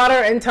my daughter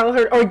and tell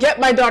her, or get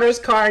my daughter's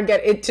car and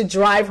get it to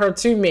drive her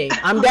to me.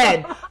 I'm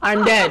dead.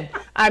 I'm dead.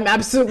 I'm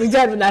absolutely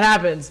dead when that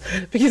happens.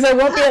 Because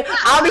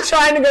I'll be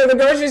trying to go to the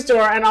grocery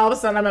store and all of a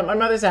sudden I'm at my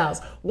mother's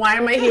house. Why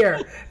am I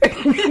here? I'll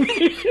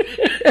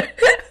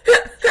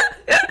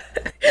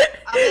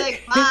be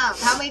like, Mom,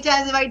 how many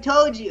times have I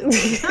told you?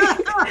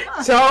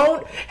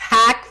 Don't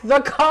hack the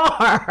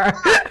car.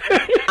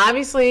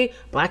 Obviously,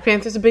 Black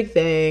Panther's a big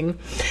thing.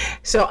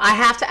 So I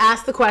have to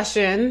ask the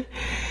question,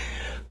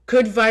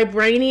 could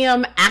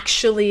vibranium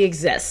actually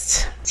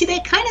exist? See,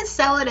 they kind of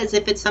sell it as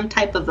if it's some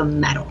type of a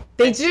metal.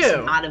 They do.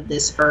 Just not of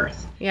this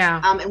earth.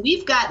 Yeah. And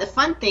we've got, the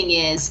fun thing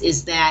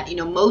is that, you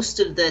know, most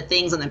of the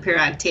things on the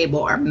periodic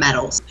table are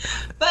metals.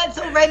 But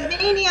so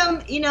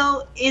vibranium, you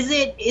know, is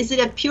it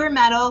a pure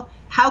metal?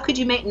 How could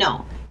you make,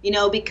 no. You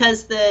know,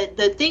 because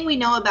the thing we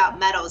know about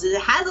metals is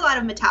it has a lot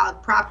of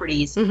metallic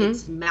properties. Mm-hmm.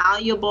 It's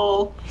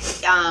malleable.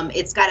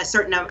 It's got a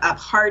certain of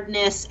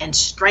hardness and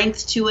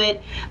strength to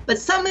it. But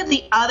some of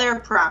the other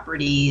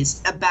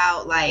properties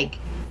about like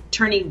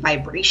turning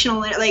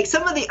vibrational, like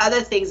some of the other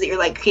things that you're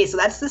like, okay, so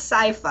that's the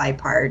sci-fi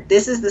part.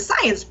 This is the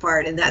science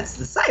part, and that's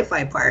the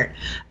sci-fi part.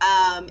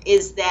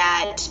 Is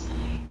that,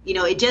 you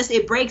know,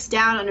 it breaks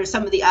down under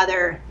some of the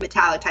other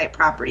metallic type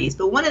properties.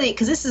 But one of the,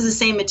 because this is the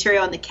same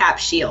material in the cap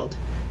shield.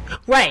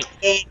 Right.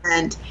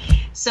 And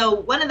so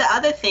one of the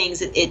other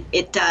things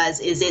it does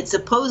is it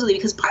supposedly,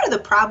 because part of the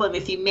problem,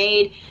 if you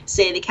made,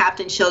 say, the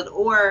Captain's Shield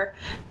or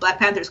Black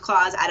Panther's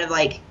claws out of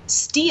like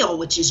steel,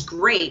 which is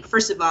great,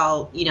 first of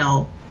all, you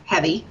know,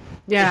 heavy.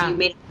 Yeah. If you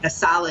made a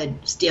solid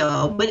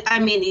steel. But I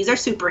mean, these are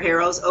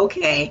superheroes,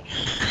 okay.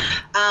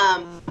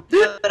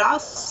 But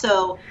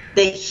also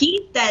the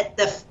heat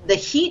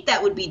that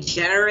would be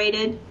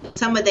generated,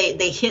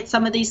 they hit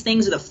some of these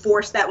things, or the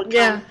force that would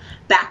come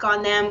back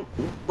on them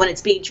when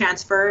it's being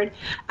transferred.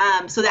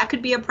 So that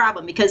could be a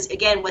problem, because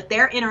again, what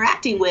they're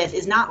interacting with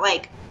is not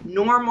like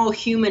normal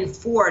human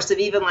force of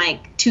even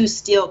like two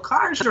steel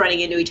cars running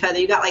into each other.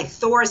 You got like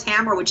Thor's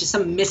hammer, which is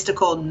some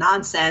mystical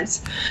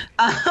nonsense,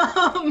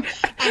 and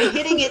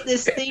hitting it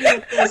this thing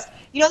with this,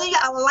 you know, then you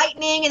got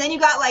lightning, and then you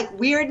got like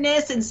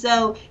weirdness, and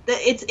so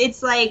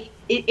it's like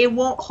it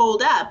won't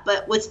hold up.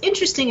 But what's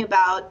interesting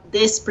about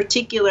this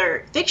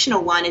particular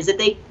fictional one is that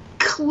they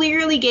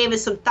clearly gave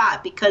us some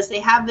thought, because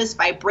they have this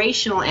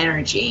vibrational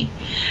energy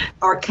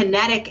or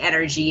kinetic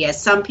energy,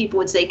 as some people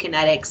would say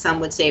kinetic, some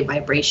would say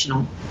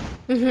vibrational.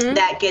 Mm-hmm.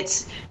 That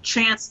gets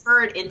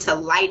transferred into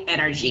light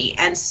energy.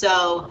 And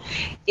so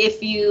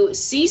if you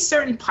see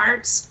certain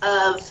parts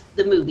of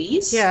the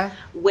movies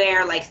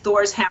where like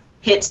Thor's hammer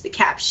hits the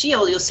cap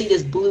shield, you'll see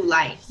this blue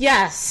light.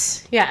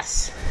 Yes.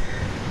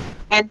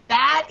 And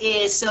that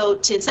is, so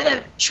to, instead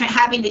of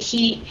having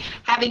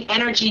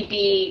energy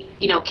be,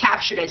 you know,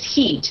 captured as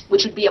heat,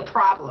 which would be a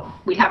problem.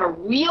 We'd have a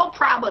real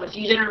problem if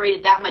you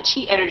generated that much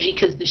heat energy,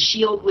 because the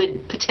shield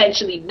would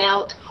potentially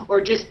melt or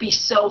just be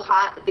so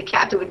hot that the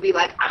captain would be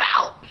like, I'm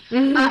out.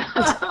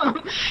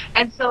 Mm-hmm.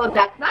 And so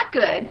that's not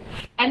good.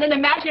 And then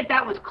imagine if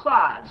that was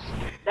claws.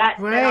 That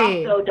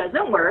also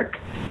doesn't work.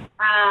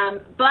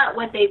 But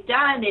what they've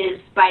done is,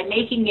 by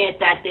making it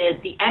that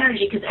the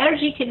energy, because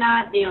energy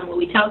cannot, you know, what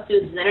we tell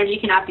students is energy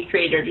cannot be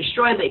created or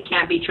destroyed, but it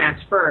can't be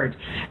transferred.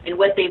 And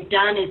what they've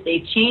done is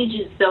they've changed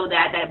it so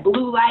that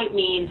blue light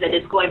means that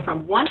it's going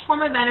from one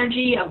form of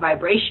energy, of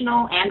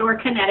vibrational and or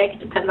kinetic,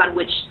 depends on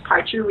which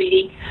part you're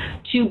reading,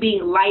 to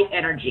being light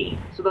energy.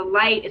 So the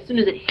light, as soon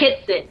as it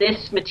hits it,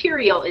 this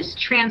material is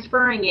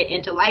transferring it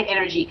into light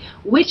energy,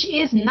 which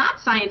is not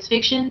science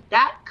fiction.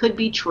 That could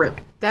be true.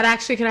 That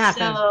actually could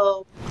happen.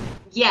 So,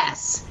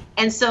 yes.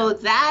 And so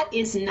that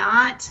is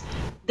not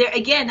there.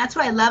 Again, that's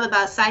what I love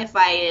about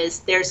sci-fi is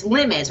there's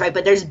limits, right?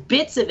 But there's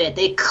bits of it.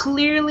 They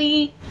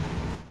clearly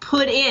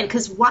put in,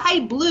 because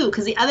why blue?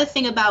 Because the other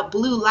thing about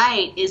blue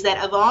light is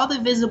that of all the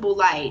visible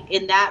light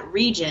in that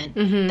region,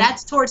 mm-hmm.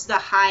 that's towards the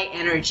high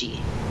energy.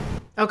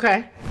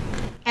 Okay.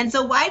 And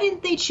so why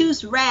didn't they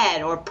choose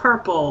red or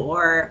purple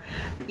or,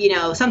 you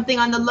know, something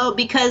on the low?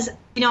 Because,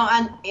 you know,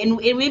 and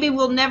maybe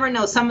we'll never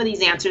know some of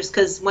these answers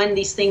because when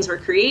these things were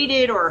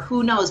created or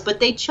who knows. But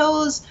they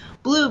chose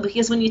blue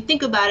because when you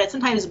think about it,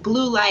 sometimes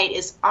blue light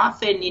is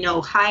often, you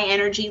know, high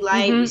energy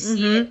light. We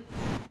see it.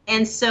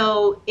 And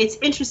so it's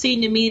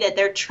interesting to me that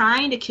they're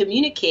trying to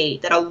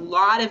communicate that a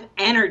lot of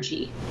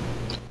energy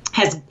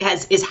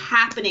is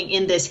happening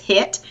in this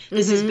hit.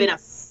 This has been a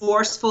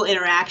forceful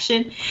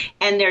interaction,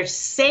 and they're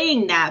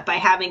saying that by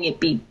having it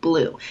be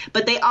blue.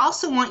 But they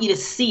also want you to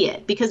see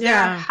it because there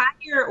are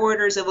higher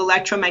orders of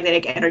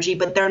electromagnetic energy,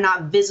 but they're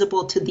not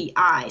visible to the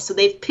eye. So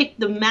they've picked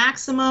the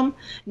maximum,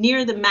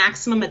 near the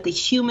maximum that the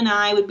human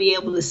eye would be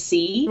able to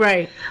see,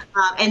 right?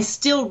 And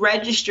still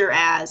register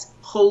as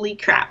holy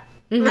crap.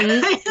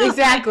 Right?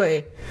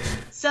 Exactly.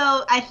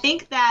 So I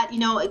think that,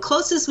 the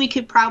closest we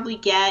could probably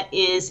get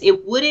is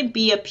it wouldn't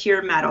be a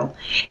pure metal.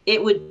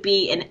 It would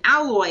be an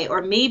alloy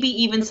or maybe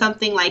even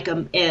something like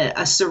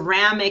a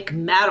ceramic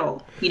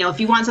metal. If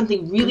you want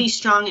something really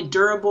strong and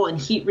durable and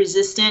heat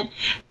resistant,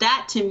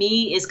 that to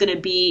me is going to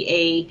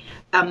be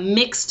a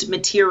mixed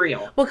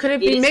material. Well, could it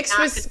be mixed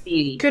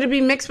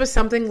with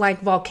something like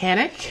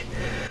volcanic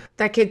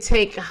that could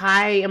take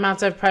high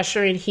amounts of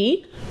pressure and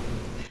heat?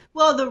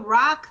 Well, the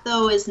rock,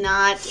 though, is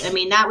not,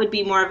 that would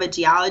be more of a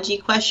geology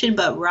question,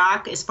 but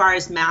rock, as far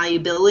as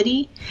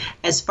malleability,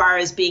 as far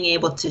as being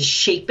able to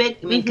shape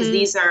it, because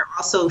these are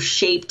also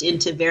shaped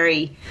into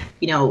very,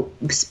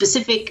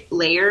 specific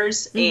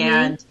layers,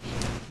 and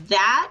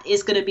that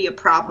is going to be a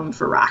problem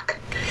for rock,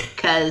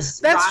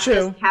 because rock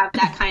doesn't have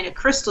that kind of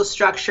crystal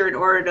structure in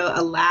order to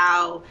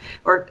allow,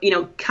 or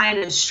kind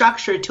of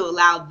structure to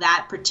allow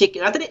that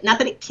particular. Not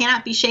that it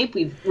cannot be shaped.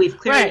 We've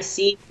clearly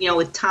seen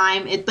with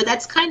time, but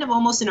that's kind of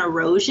almost an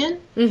erosion.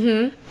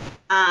 And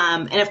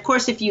of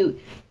course, if you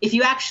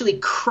actually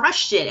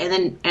crushed it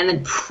and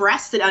then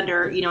pressed it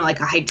under like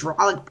a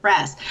hydraulic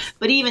press,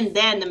 but even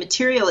then the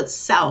material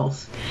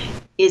itself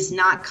is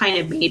not kind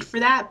of made for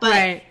that.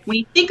 But when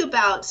you think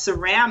about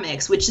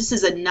ceramics, which this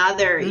is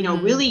another,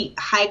 really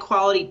high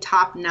quality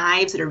top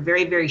knives that are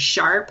very, very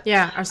sharp.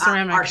 Yeah, are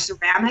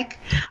ceramic.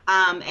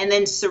 And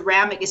then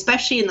ceramic,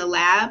 especially in the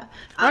lab.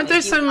 Aren't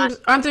there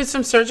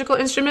some surgical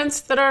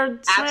instruments that are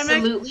ceramic?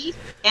 Absolutely.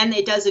 And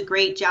it does a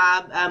great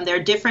job. There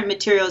are different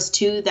materials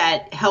too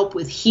that help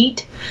with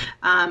heat.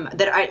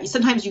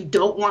 Sometimes you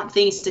don't want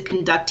things to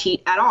conduct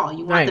heat at all.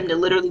 You want them to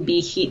literally be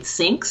heat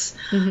sinks.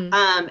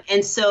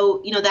 And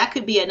so, that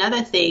could be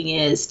another thing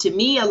is, to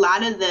me,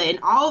 in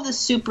all of the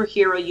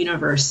superhero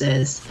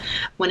universes,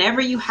 whenever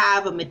you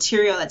have a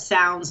material that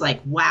sounds like,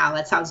 wow,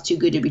 that sounds too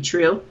good to be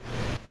true,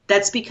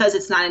 that's because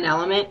it's not an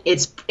element.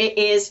 It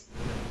is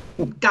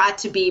got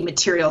to be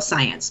material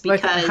science,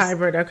 because like a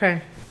hybrid.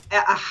 Okay.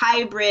 A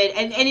hybrid,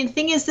 and the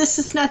thing is, this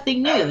is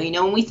nothing new.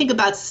 When we think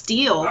about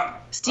steel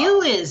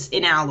is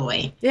an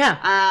alloy.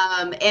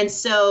 Yeah. And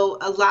so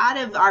a lot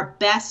of our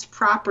best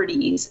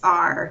properties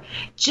are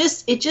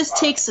it just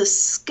takes a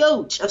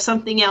scotch of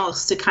something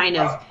else to kind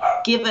of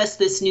give us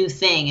this new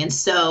thing. And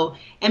so,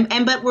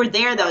 but we're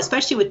there though,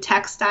 especially with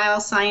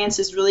textile science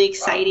is really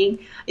exciting.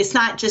 It's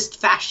not just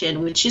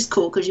fashion, which is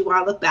cool because you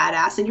want to look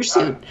badass in your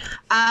suit.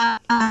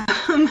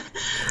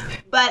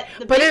 But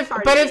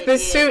if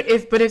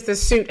the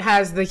suit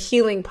has the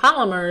healing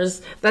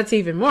polymers, that's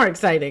even more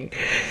exciting.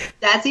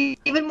 That's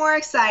even more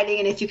exciting,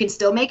 and if you can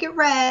still make it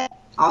red,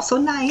 also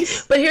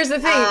nice. But here's the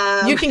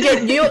thing: you can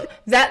get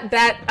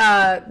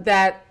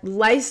that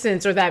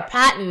license or that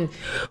patent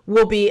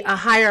will be a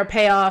higher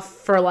payoff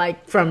for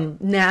from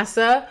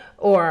NASA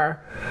or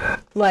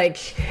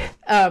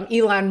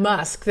Elon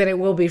Musk than it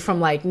will be from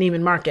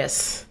Neiman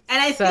Marcus.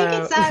 And I think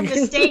it's not a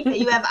mistake that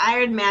you have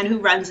Iron Man who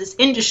runs this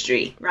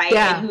industry, right?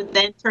 Yeah. And who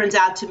then turns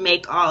out to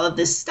make all of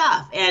this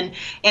stuff. And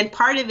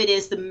part of it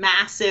is the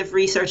massive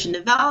research and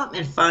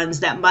development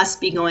funds that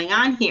must be going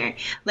on here.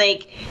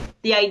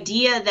 The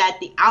idea that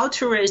the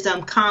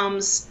altruism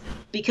comes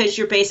because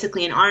you're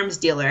basically an arms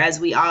dealer, as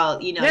we all,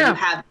 you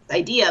have this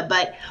idea.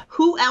 But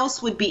who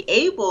else would be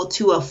able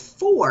to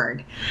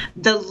afford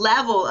the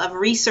level of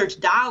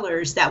research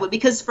dollars that would,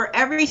 because for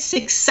every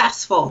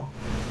successful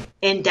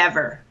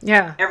endeavor,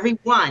 every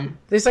one,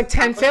 there's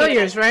 10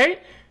 failures,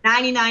 right?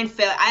 99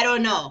 fail. I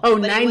don't know. Oh,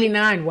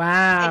 99.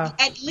 Wow.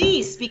 At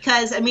least,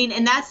 because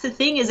and that's the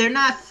thing, is they're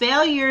not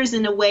failures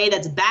in a way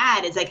that's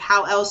bad. It's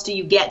how else do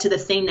you get to the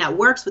thing that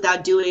works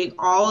without doing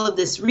all of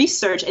this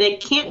research? And it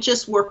can't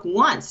just work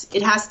once.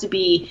 It has to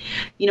be,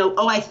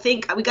 I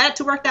think we got it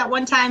to work that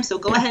one time, so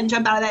go ahead and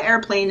jump out of that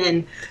airplane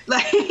and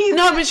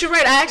No, but you're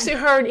right. I actually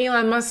heard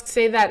Elon Musk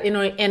say that in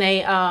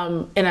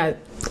a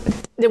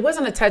it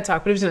wasn't a TED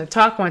Talk, but it was in a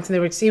talk once, and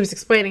he was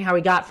explaining how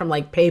he got from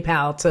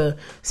PayPal to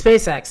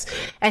SpaceX,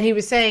 and he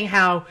was saying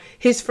how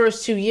his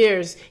first 2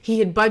 years he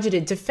had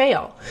budgeted to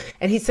fail,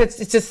 and he said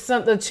it's just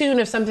the tune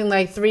of something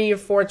like $3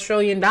 or $4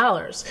 trillion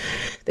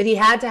that he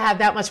had to have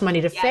that much money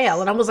to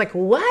fail, and I was like,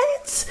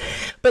 what?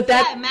 But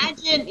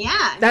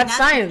that's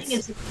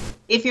science.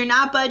 If you're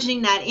not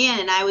budgeting that in,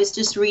 and I was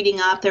just reading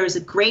up, there was a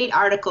great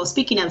article,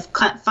 speaking of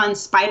fun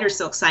spider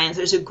silk science,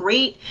 there's a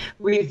great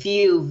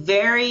review,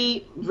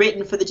 very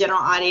written for the general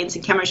audience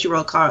in chemistry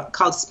world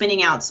called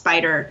Spinning Out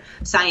Spider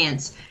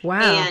Science.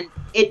 Wow. And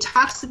it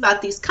talks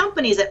about these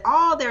companies that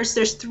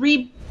there's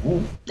three,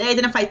 they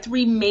identified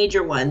three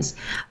major ones.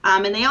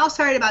 And they all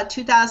started about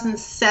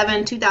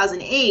 2007,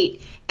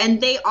 2008, and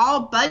they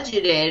all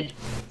budgeted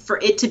for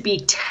it to be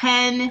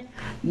 10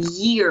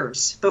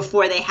 years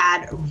before they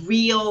had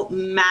real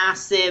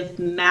massive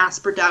mass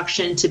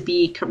production to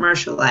be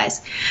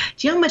commercialized.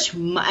 Do you know how much,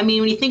 when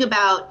you think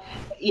about,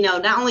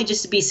 not only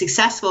just to be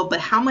successful,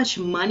 but how much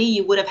money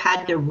you would have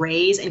had to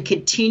raise and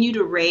continue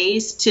to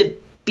raise to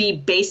be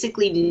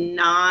basically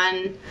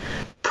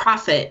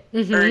non-profit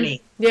earning.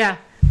 Yeah.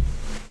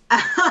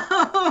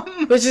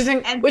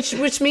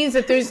 Which means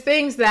that there's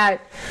things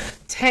that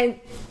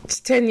 10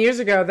 years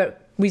ago that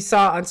we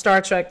saw on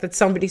Star Trek that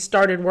somebody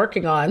started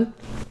working on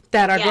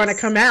that are going to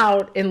come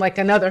out in like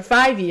another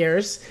 5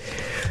 years.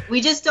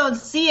 We just don't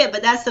see it,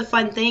 but that's the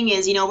fun thing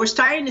is, you know, we're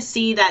starting to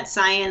see that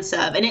science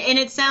of, and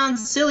it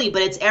sounds silly,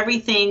 but it's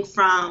everything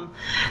from,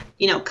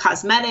 you know,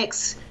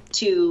 cosmetics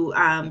to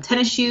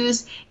tennis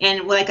shoes.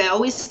 And like I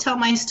always tell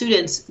my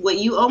students, what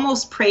you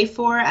almost pray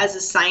for as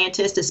a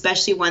scientist,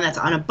 especially one that's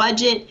on a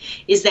budget,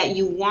 is that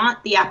you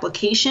want the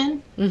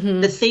application,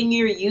 the thing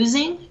you're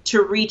using,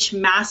 to reach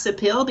mass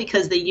appeal,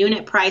 because the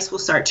unit price will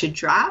start to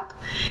drop,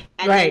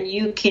 and then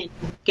you can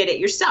get it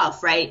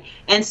yourself, right?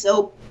 And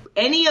so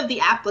any of the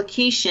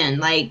application,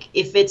 like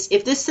if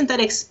this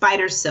synthetic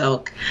spider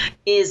silk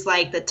is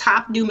like the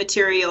top new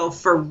material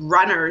for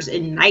runners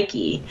in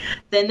Nike,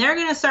 then they're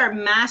going to start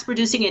mass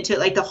producing it to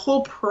like the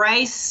whole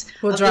price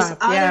of this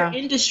other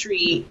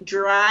industry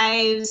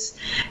drives.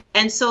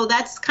 And so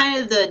that's kind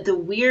of the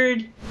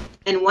weird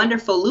and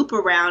wonderful loop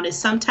around is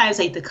sometimes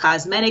like the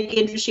cosmetic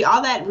industry,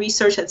 all that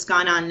research that's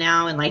gone on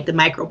now, and like the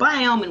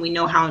microbiome, and we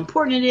know how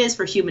important it is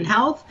for human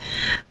health.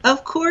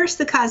 Of course,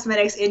 the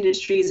cosmetics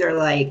industries are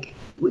like,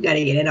 we got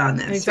to get in on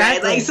this,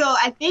 right? Like, so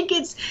I think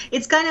it's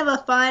kind of a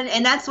fun,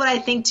 and that's what I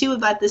think too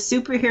about the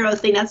superhero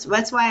thing.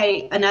 That's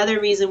why another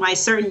reason why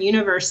certain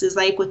universes,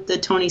 like with the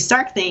Tony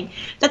Stark thing,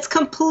 that's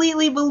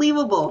completely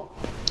believable,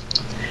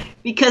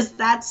 because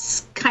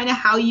that's kind of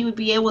how you would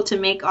be able to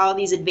make all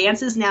these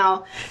advances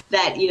now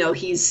that, you know,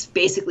 he's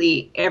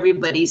basically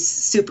everybody's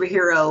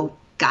superhero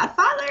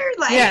godfather.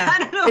 Like, I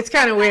don't know. It's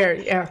kind of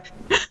weird. Yeah.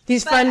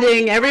 He's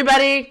funding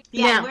everybody.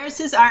 Yeah. Where's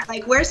his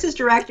where's his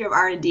director of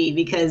R&D?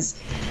 Because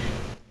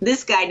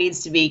this guy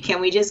needs to be,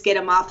 can we just get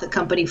him off the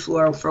company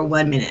floor for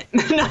 1 minute?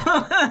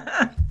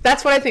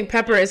 That's what I think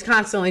Pepper is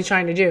constantly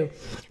trying to do.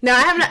 Now,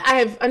 I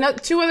have another,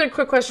 2 other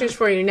quick questions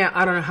for you. Now,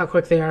 I don't know how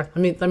quick they are.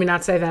 Let me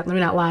not say that. Let me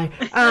not lie.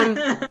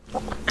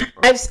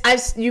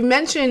 You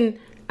mentioned,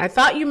 I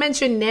thought you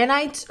mentioned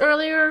nanites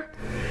earlier,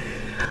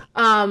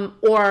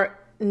 or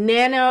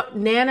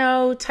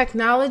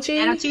nanotechnology.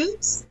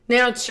 Nanotubes.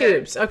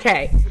 Nanotubes. Sure.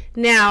 Okay.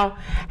 Now,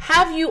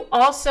 have you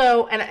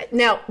also,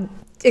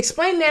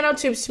 explain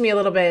nanotubes to me a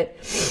little bit,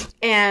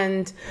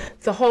 and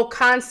the whole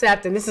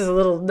concept, and this is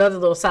another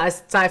little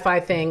sci-fi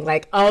thing,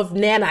 like, of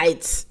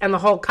nanites, and the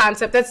whole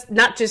concept. That's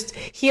not just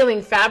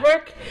healing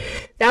fabric.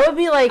 That would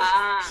be like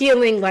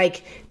healing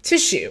like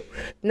tissue.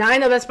 Now I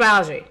know that's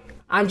biology.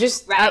 I'm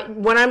just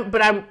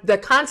the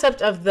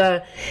concept of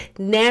the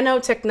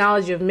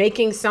nanotechnology of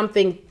making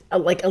something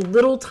like a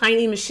little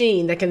tiny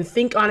machine that can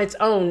think on its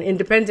own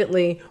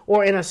independently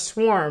or in a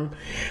swarm.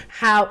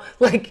 How,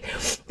 like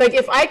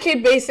if I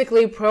could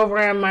basically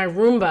program my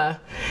Roomba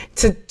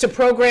to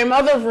program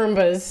other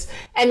Roombas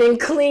and then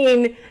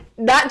clean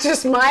not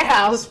just my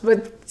house,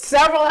 but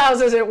several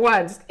houses at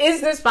once.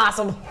 Is this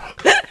possible?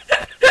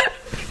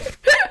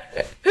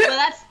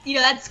 Well,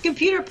 that's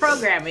computer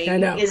programming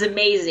is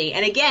amazing.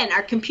 And again,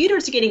 our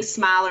computers are getting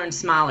smaller and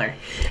smaller.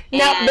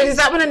 Now, but is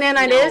that what a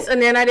nanite is? A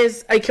nanite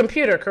is a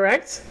computer,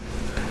 correct?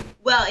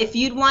 Well, if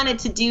you'd wanted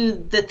to do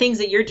the things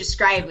that you're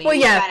describing,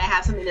 you gotta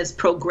have something that's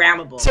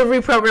programmable. To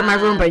reprogram my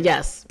Roomba,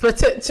 yes. But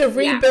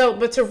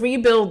to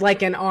rebuild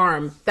like an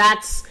arm,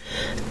 that's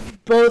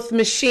both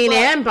machine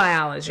and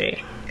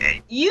biology.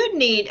 You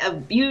need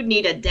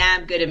a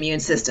damn good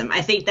immune system.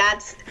 I think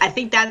that's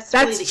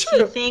really the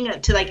key thing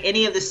to like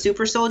any of the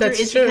super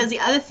soldiers because the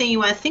other thing you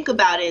want to think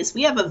about is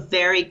we have a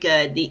very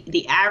good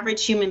the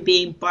average human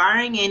being,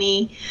 barring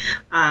any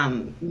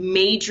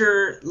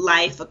major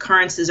life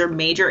occurrences or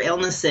major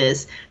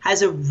illnesses,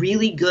 has a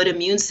really good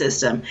immune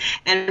system,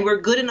 and we're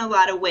good in a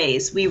lot of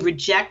ways. We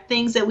reject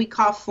things that we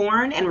call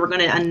foreign, and we're going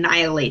to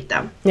annihilate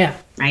them. Yeah.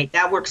 Right?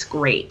 That works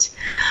great.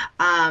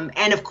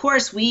 And of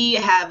course, we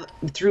have,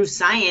 through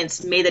science,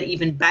 made that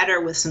even better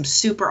with some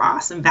super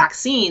awesome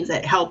vaccines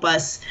that help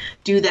us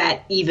do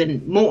that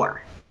even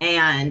more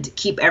and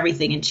keep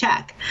everything in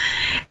check.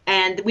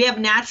 And we have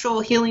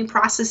natural healing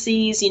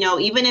processes,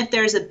 even if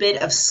there's a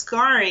bit of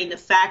scarring, the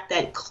fact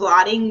that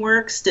clotting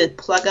works to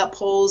plug up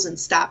holes and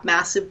stop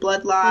massive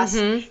blood loss.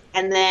 Mm-hmm.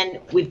 And then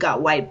we've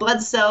got white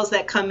blood cells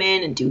that come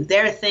in and do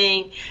their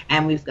thing.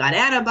 And we've got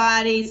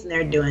antibodies and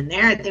they're doing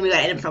their thing. We've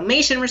got an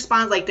inflammation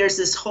response. Like there's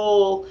this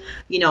whole,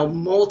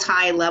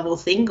 multi-level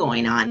thing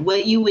going on.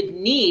 What you would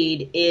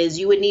need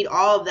is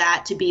all of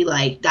that to be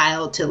like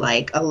dialed to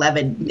like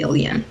 11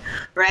 million,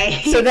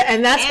 right? So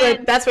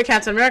that's what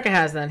Captain America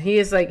has then.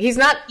 He's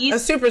not a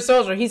super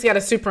soldier. He's got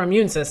a super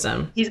immune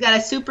system. He's got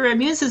a super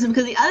immune system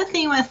because the other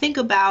thing you want to think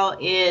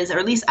about is, or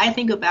at least I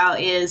think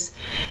about is,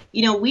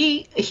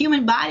 a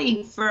human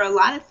body for a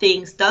lot of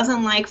things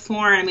doesn't like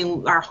foreign. I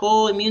mean, our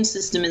whole immune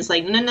system is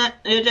like, no,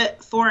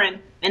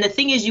 foreign. And the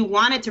thing is, you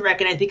want it to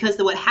recognize, because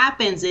what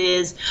happens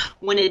is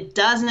when it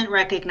doesn't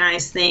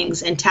recognize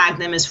things and tag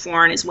them as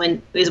foreign is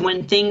when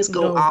things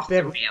go off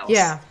the rails.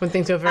 Yeah, when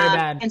things go very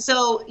bad. And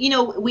so,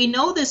 we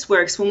know this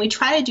works when we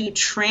try to do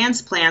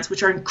transplants,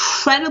 which are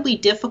incredibly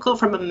difficult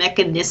from a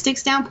mechanistic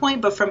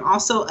standpoint, but from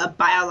also a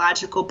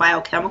biological,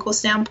 biochemical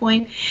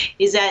standpoint,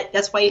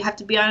 that's why you have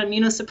to be on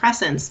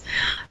immunosuppressants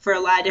for a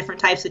lot of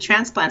different types of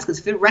transplants, because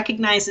if it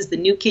recognizes the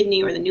new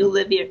kidney or the new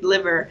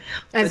liver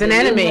as an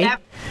enemy,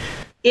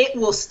 it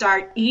will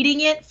start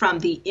eating it from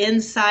the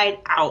inside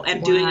out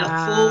and doing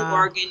a full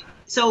organ.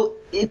 So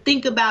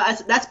think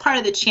about, that's part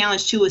of the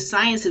challenge too with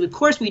science. Of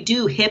course, we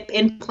do hip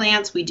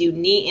implants, we do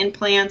knee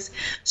implants.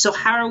 So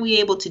how are we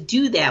able to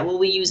do that? Well,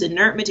 we use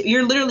inert material.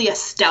 You're literally a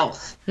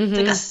stealth. It's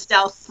like a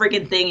stealth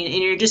friggin' thing,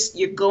 and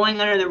you're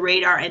going under the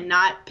radar and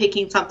not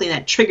picking something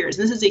that triggers.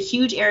 And this is a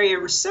huge area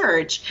of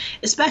research,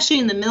 especially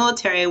in the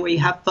military, where you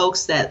have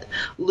folks that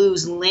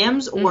lose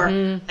limbs or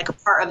like a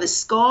part of the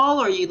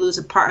skull, or you lose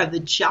a part of the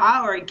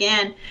jaw, or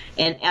again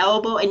an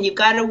elbow, and you've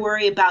got to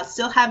worry about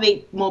still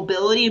having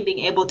mobility and being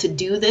able to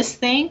do this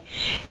thing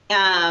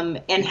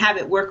and have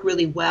it work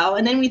really well.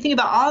 And then we think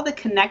about all the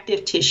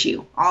connective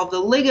tissue, all the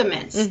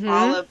ligaments,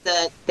 all of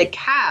the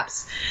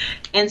caps.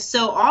 And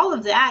so all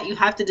of that, you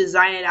have to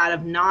design it out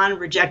of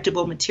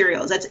non-rejectable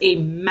materials. That's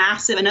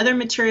another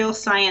material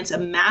science, a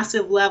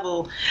massive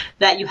level,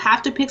 that you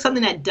have to pick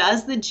something that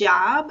does the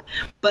job,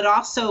 but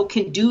also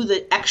can do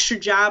the extra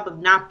job of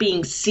not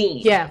being seen.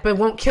 Yeah, but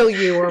won't kill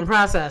you or in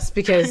process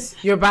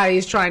because your body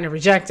is trying to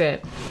reject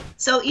it.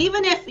 So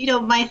even if,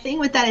 my thing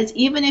with that is,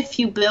 even if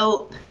you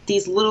built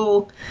these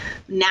little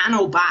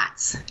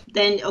nanobots,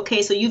 then,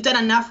 okay, so you've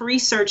done enough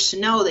research to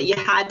know that you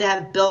had to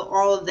have built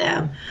all of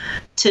them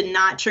to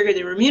not trigger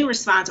their immune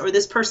response, or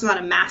this person's on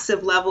a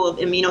massive level of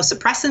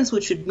immunosuppressants,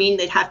 which would mean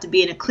they'd have to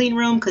be in a clean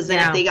room, because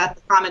then if they got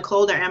the common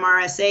cold or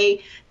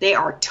MRSA, they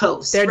are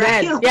toast. They're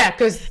dead. Yeah,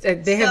 because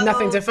they have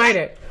nothing to fight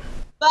it.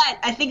 But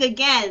I think,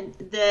 again,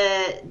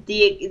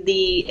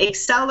 the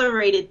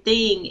accelerated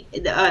thing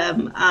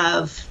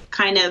of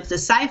kind of the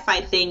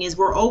sci-fi thing is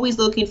we're always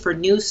looking for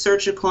new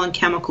surgical and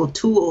chemical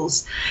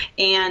tools.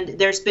 And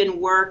there's been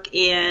work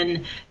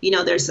in,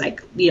 there's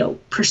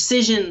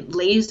precision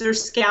laser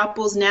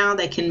scalpels now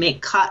that can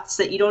make cuts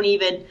that you don't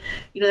even,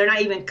 they're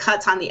not even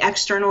cuts on the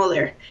external,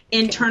 they're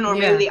internal,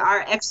 maybe they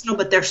are external,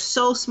 but they're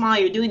so small.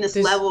 You're doing this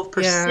level of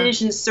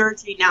precision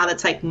surgery now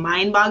that's like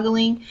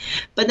mind-boggling.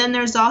 But then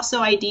there's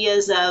also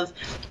ideas of,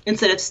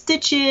 instead of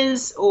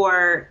stitches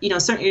or,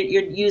 certain,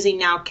 you're using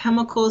now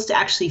chemicals to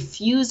actually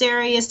fuse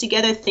areas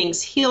together,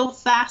 things heal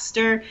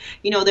faster.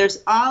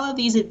 There's all of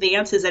these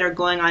advances that are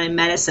going on in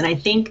medicine. I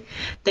think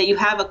that you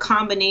have a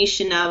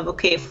combination of,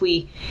 okay, if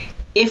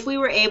we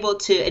were able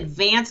to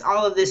advance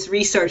all of this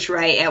research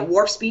at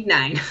warp speed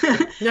 9,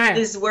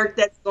 this work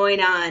that's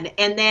going on,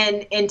 and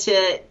then and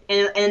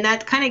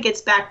that kind of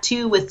gets back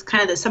to with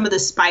kind of some of the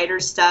spider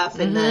stuff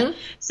and the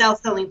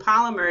self-healing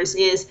polymers,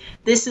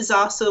 this is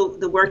also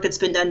the work that's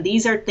been done.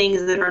 These are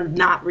things that are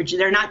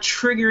they're not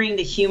triggering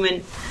the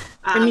human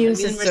immune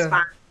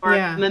response or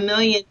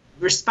mammalian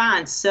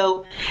response.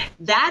 So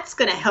that's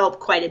going to help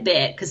quite a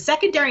bit, because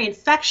secondary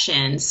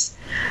infections,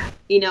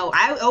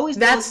 I always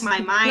blows my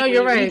mind. No,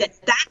 you're right. That's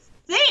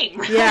the thing.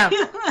 Right? Yeah.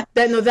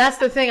 That's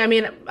the thing. I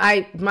mean,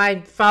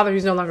 my father,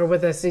 who's no longer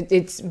with us,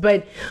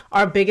 but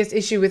our biggest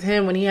issue with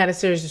him when he had a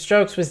series of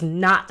strokes was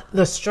not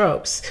the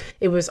strokes.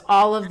 It was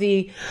all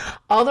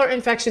their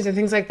infections and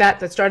things like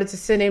that started to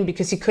sit in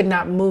because he could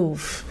not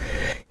move.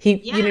 You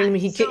know what I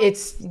mean?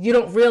 You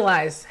don't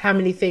realize how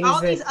many things.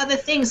 All these other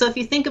things. So if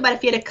you think about it,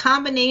 if you had a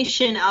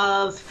combination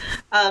of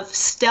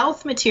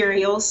stealth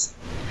materials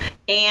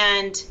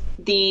and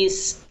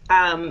these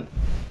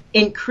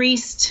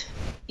increased,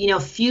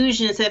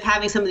 fusion, instead of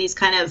having some of these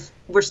kind of,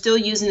 we're still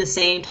using the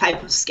same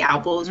type of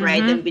scalpels,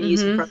 right? That we've been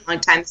using for a long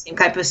time, the same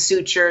type of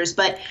sutures,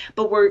 but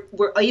we're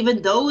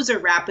even those are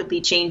rapidly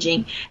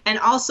changing. And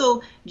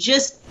also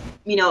just,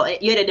 you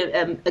had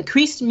an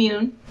increased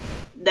immune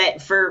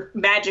that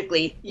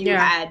magically you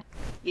had,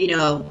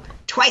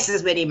 twice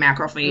as many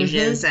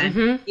macrophages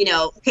and,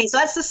 okay, so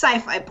that's the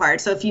sci-fi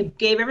part. So if you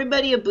gave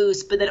everybody a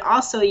boost, but then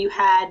also you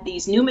had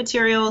these new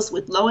materials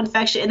with low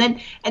infection, and then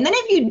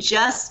if you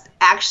just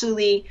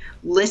actually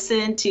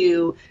listen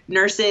to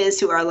nurses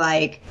who are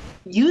like,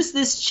 use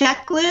this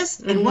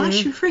checklist and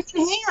wash your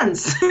freaking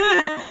hands.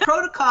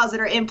 Protocols that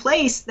are in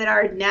place that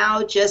are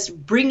now just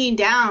bringing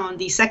down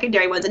the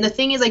secondary ones. And the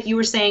thing is, like you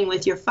were saying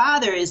with your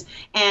father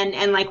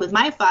and like with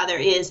my father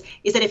is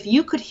that if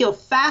you could heal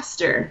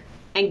faster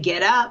and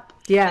get up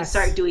and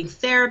start doing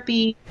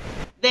therapy,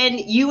 then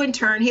you in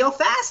turn heal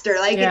faster.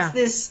 Like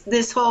it's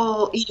this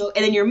whole, and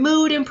then your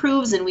mood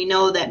improves, and we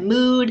know that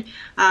mood,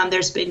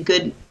 there's been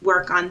good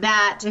work on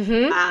that,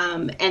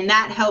 and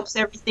that helps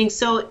everything.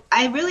 So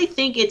I really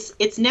think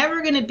it's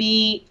never going to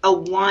be a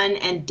one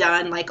and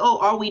done, like, oh,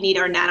 all we need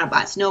are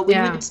nanobots. No, we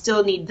would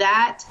still need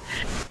that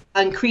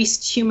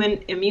increased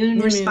human immune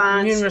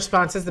response. Immune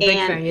response is the big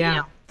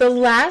thing, The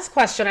last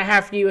question I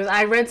have for you is,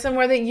 I read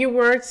somewhere that you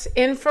worked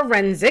in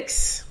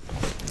forensics.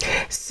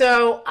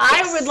 So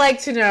I would like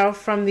to know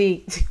from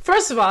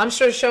first of all, I'm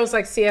sure shows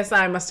like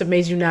CSI must have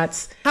made you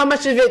nuts. How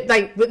much of it,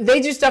 like, they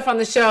do stuff on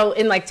the show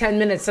in like 10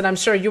 minutes and I'm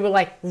sure you were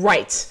like,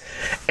 right.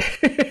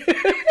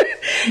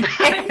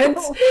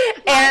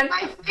 and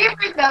my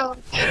favorite though,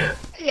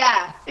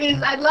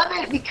 is I love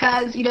it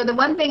because, the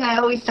one thing I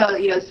always tell,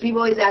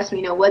 people always ask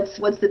me, what's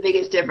the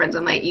biggest difference?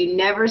 I'm like, you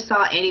never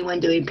saw anyone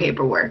doing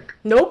paperwork.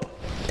 Nope.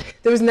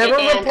 There was never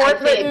a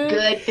report written. A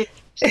good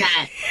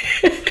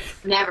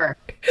 50%. Never.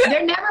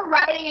 They're never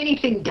writing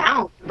anything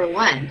down, number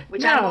one,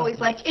 which I'm always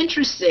like,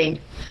 interesting.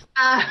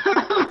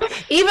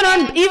 Even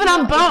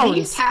on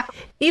Bones.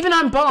 Even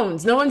on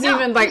Bones. No one's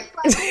even like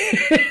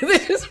they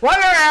just walk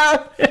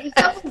around.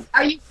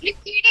 Are you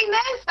dictating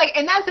this? Like,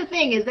 and that's the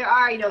thing is there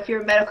are, if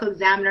you're a medical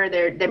examiner,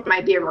 there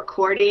might be a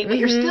recording, but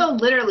you're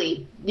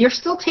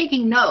still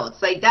taking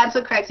notes. Like, that's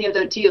what cracks me up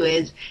though too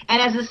is,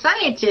 and as a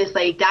scientist,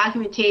 like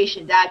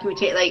documentation,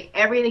 like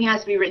everything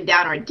has to be written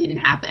down or it didn't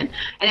happen.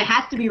 And it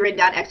has to be written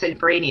down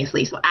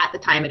extemporaneously, so at the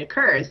time it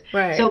occurs.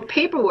 Right. So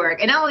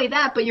paperwork, and not only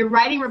that, but you're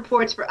writing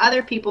reports for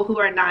other people who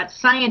are not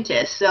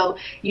scientists. So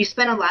you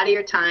spend a lot of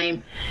your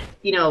time,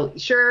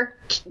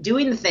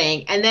 doing the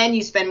thing, and then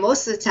you spend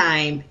most of the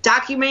time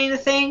documenting the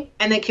thing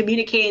and then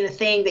communicating the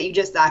thing that you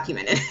just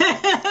documented.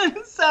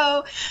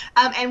 So,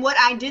 and what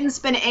I didn't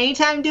spend any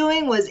time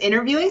doing was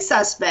interviewing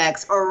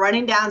suspects or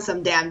running down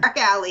some damn dark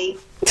alley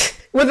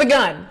with a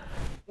gun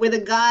with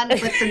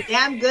some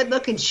damn good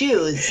looking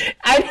shoes.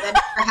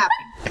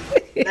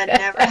 That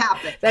never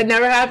happened. That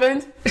never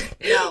happened.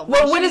 No.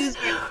 Well, what is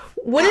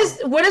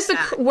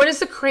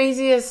the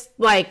craziest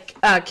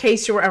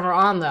case you were ever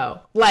on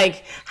though?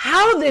 Like,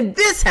 how did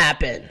this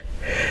happen?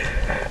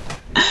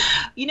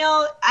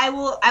 I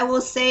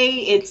will say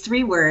it's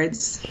 3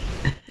 words.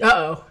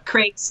 Uh-oh.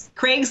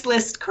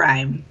 Craigslist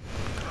crime.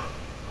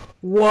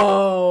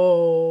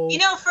 Whoa.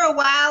 For a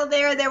while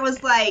there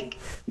was like,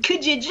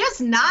 could you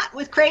just not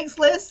with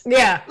Craigslist?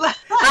 Yeah. And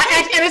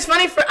it's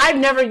funny, I've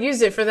never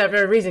used it for that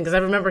very reason, because I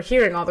remember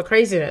hearing all the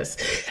craziness.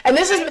 And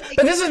this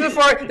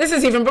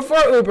is even before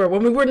Uber,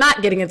 when we were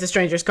not getting into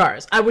strangers'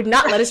 cars. I would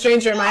not let a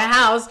stranger in my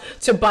house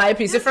to buy a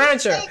piece of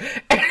furniture.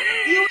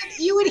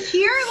 You would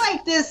hear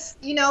like this,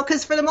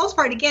 because for the most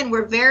part, again,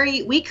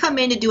 we come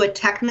in to do a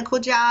technical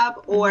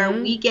job or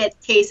we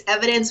get case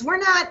evidence.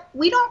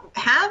 We don't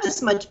have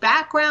as much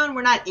background.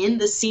 We're not in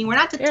the scene. We're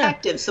not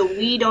detectives, so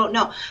we don't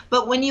know.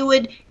 But when you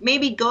would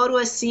maybe go to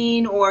a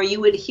scene or you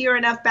would hear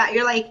enough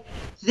you're like,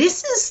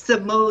 this is the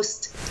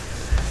most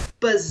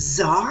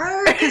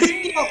bizarre, because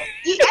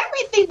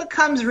everything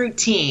becomes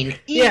routine,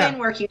 even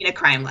working in a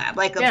crime lab.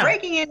 Like a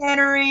breaking and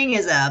entering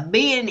is a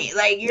B&E.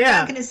 Like, you're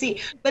not going to see.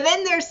 But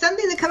then there's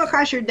something that come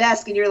across your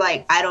desk and you're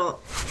like,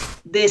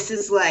 this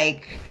is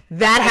like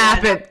that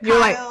happened. You're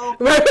like,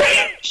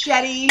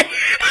 machete.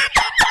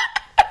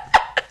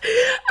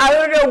 I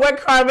don't know what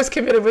crime was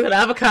committed with an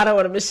avocado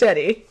and a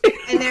machete.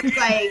 And there's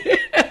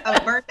like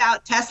a burnt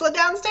out Tesla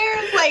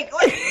downstairs. Like,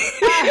 what?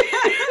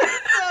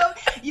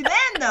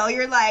 So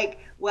you're like,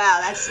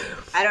 wow,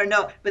 I don't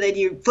know. But then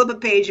you flip a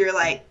page, you're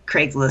like,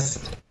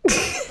 Craigslist.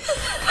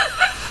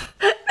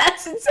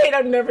 That's insane.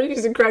 I've never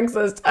used a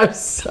Craigslist.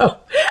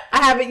 I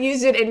haven't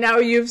used it, and now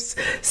you've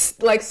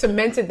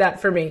cemented that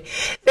for me.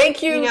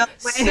 Thank you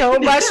so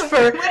much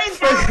for.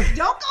 Don't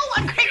go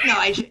on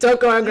Craigslist. Don't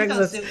go on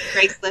Craigslist.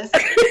 Craigslist.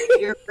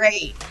 You're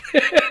great.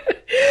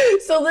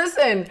 So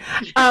listen,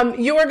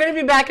 you are going to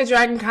be back at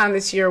Dragon Con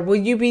this year. Will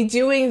you be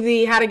doing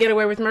the How to Get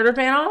Away with Murder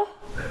panel?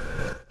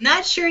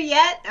 Not sure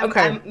yet.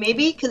 Okay.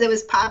 Maybe because it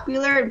was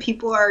popular and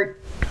people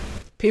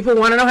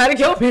want to know how to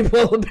kill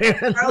people,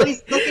 apparently. Are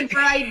always looking for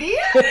ideas.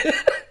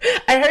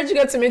 I heard you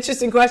got some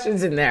interesting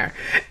questions in there.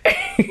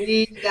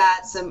 We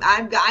got some.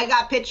 I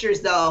got pictures,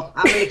 though.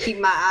 I'm going to keep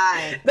my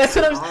eye. That's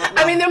what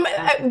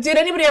did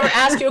anybody ever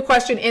ask you a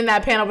question in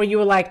that panel where you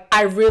were like,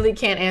 I really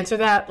can't answer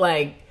that?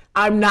 Like,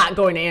 I'm not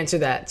going to answer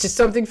that. Just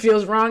something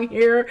feels wrong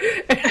here.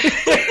 I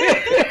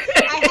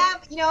have.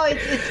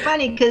 It's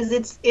funny because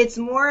it's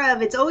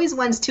always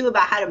ones too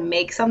about how to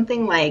make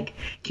something. Like,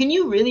 can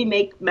you really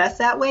make meth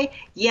that way?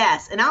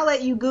 Yes, and I'll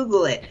let you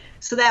Google it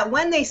so that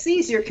when they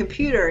seize your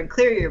computer and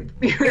clear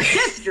your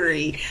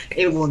history,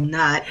 it will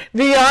not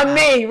be on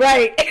me,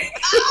 right?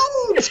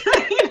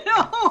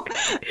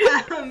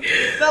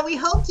 But we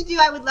hope to do.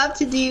 I would love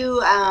to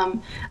do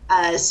a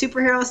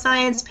superhero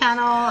science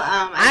panel.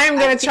 I'm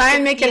going to try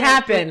and make it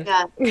happen.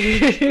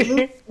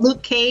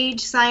 Luke Cage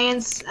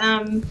science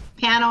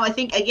panel. I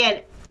think,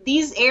 again,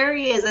 these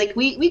areas, like,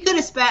 we could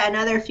have spent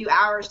another few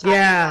hours talking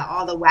about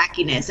all the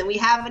wackiness, and we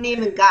haven't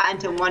even gotten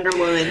to Wonder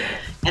Woman.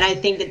 And I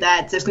think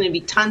that there's going to be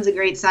tons of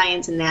great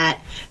science in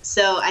that.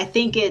 So I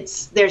think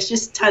there's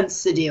just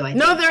tons to do.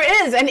 No,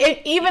 there is. And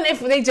even if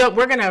they don't,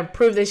 we're going to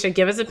prove they should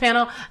give us a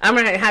panel. I'm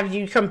going to have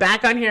you come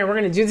back on here and we're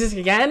going to do this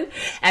again.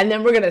 And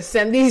then we're going to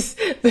send these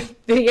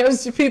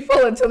videos to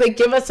people until they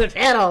give us a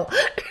panel.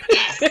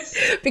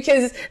 Yes.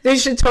 Because there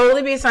should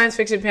totally be a science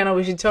fiction panel.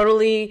 We should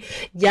totally,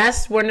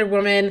 Wonder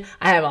Woman.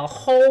 I have a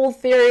whole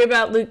theory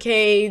about Luke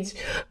Cage,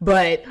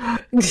 but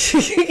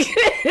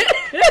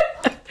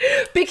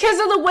because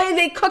of the way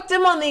they cooked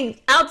them on the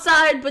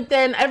outside, but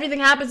then everything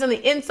happens on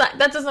the inside.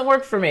 That doesn't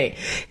work for me.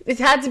 It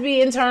had to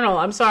be internal.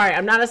 I'm sorry.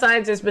 I'm not a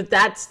scientist, but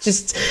that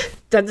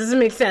doesn't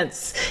make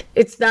sense.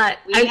 It's not.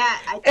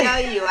 I tell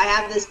you, I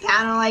have this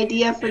panel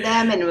idea for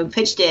them, and we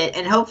pitched it,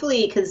 and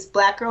hopefully, because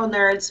Black Girl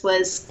Nerds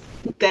was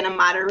gonna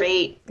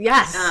moderate.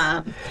 Yes.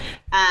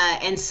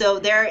 And so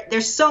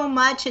there's so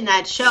much in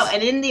that show,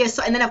 and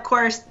then of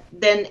course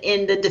then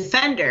in the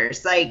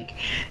Defenders, like,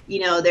 you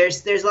know,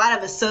 there's a lot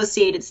of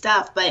associated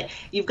stuff, but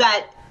you've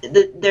got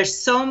there's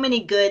so many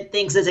good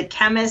things. As a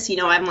chemist, you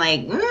know, I'm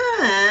like,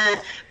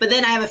 but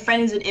then I have a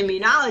friend who's an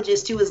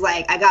immunologist who was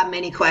like, I got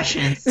many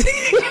questions.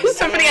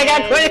 Somebody I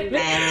got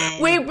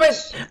questions. Wait,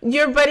 but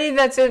your buddy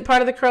that's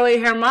part of the curly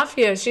hair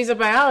mafia, she's a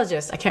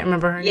biologist. I can't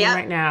remember her name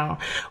right now.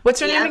 What's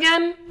her name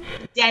again?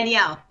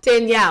 Danielle.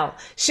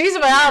 She's a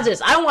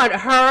biologist. I want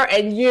her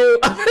and you.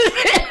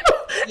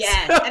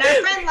 Yes, and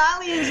our friend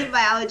Lolly is a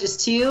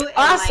biologist too, and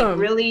awesome. Like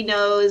really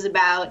knows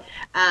about,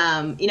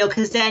 you know,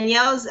 because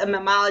Danielle's a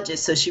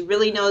mammologist, so she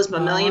really knows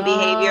mammalian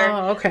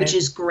behavior, which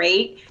is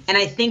great. And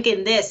I think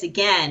in this,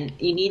 again,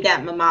 you need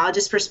that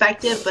mammologist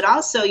perspective, but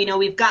also, you know,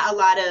 we've got a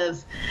lot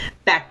of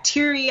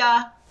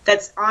bacteria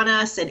that's on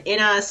us and in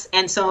us,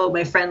 and so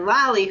my friend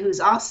Lolly, who's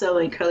also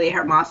in Curly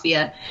Hair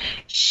Mafia,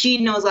 she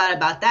knows a lot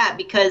about that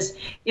because,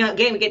 you know,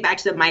 again, we get back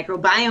to the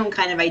microbiome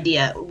kind of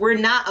idea. We're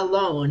not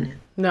alone.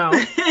 No.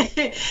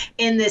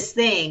 In this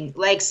thing.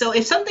 Like, so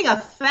if something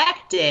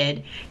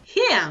affected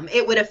him,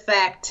 it would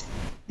affect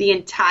the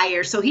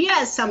entire, so he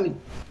has some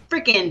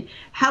freaking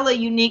hella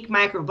unique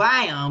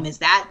microbiome. Is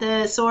that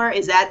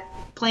is that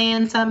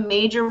playing some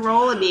major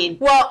role? I mean,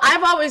 well,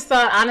 I've always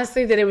thought,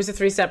 honestly, that it was a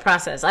 3-step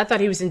process. I thought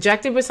he was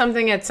injected with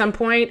something at some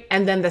point,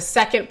 and then the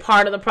second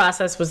part of the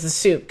process was the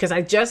soup, because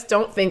I just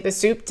don't think the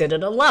soup did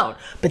it alone.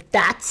 But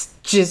that's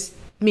just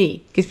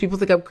me, because people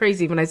think I'm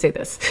crazy when I say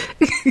this.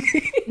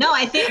 No,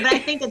 I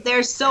think that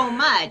there's so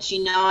much,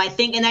 you know. I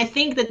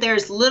think that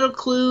there's little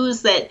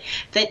clues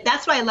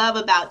that's what I love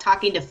about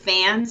talking to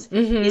fans,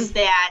 is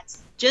that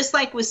just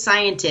like with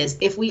scientists,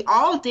 if we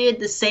all did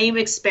the same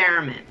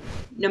experiment,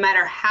 no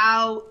matter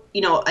how,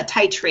 you know, a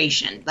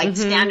titration, like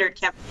standard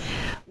chem,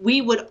 we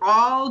would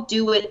all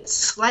do it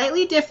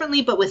slightly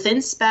differently, but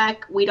within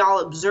spec, we'd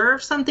all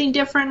observe something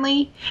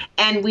differently,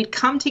 and we'd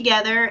come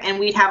together and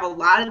we'd have a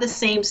lot of the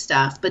same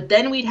stuff, but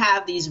then we'd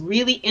have these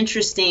really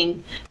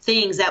interesting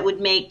things that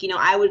would make, you know,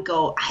 I would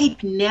go,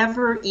 I'd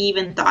never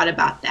even thought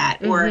about that,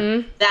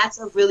 or that's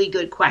a really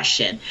good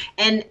question.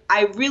 And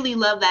I really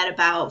love that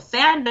about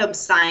fandom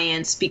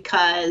science,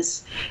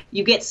 because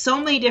you get so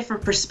many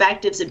different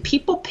perspectives and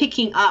people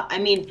picking up. I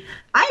mean,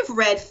 I've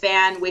read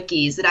fan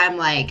wikis that I'm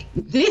like,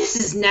 this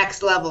is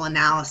next level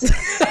analysis.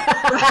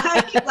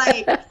 Right?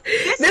 Like,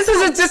 this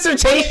is a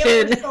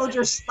dissertation.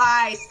 Soldier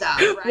spy stuff,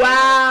 right?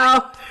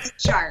 Wow. Like,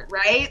 chart,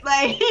 right?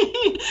 Like,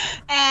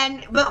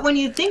 but when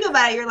you think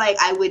about it, you're like,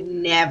 I would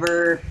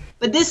never.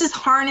 But this is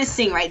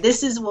harnessing, right?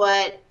 This is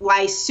why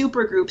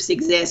supergroups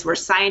exist, where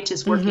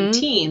scientists work in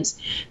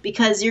teams,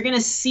 because you're going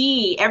to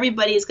see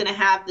everybody is going to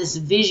have this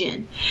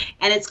vision,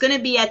 and it's going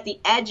to be at the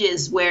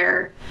edges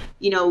where,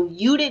 you know,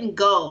 you didn't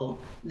go.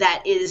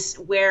 That is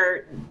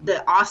where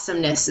the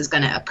awesomeness is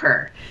going to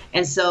occur.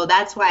 And so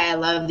that's why I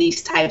love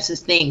these types of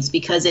things,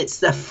 because it's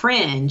the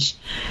fringe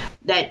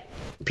that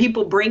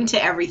people bring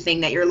to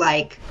everything that you're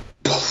like,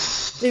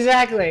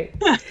 exactly.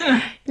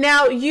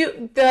 Now,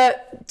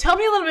 tell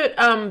me a little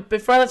bit,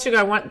 before I let you go,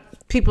 I want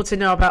people to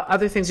know about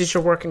other things that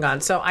you're working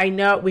on. So I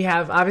know we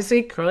have,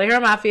 obviously, Curly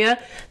Hair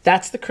Mafia.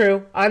 That's the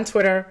crew on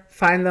Twitter.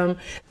 Find them.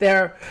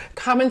 Their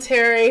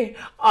commentary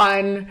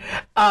on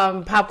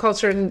pop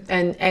culture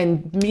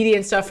and media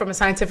and stuff from a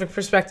scientific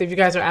perspective. You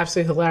guys are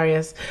absolutely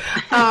hilarious.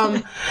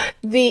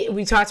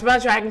 We talked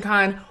about Dragon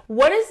Con.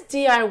 What is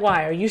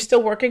DIY? Are you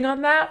still working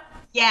on that?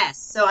 Yes.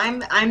 So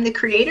I'm the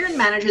creator and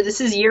manager.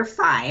 This is year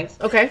 5.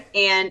 Okay.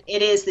 And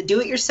it is the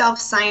do-it-yourself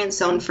science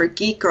zone for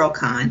Geek Girl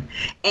Con.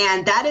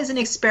 And that is an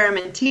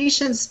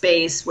experimentation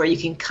space where you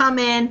can come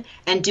in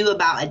and do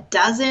about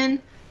 12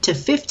 to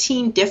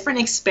 15 different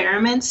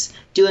experiments.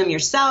 Do them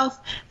yourself.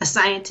 A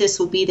scientist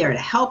will be there to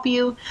help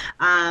you.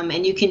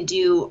 And you can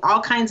do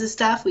all kinds of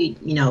stuff. We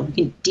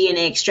can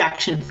DNA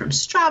extraction from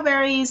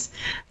strawberries.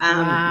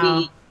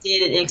 Wow. We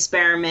did an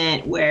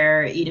experiment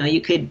where, you know,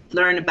 you could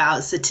learn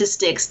about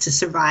statistics to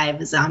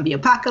survive a zombie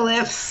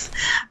apocalypse.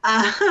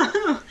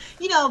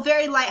 You know,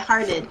 very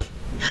lighthearted.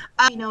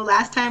 You know,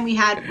 last time we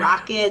had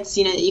rockets,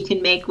 you know, that you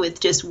can make with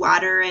just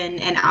water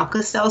and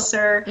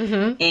Alka-Seltzer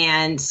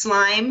and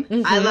slime.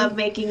 I love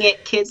making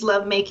it. Kids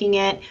love making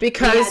it.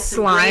 Because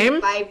slime?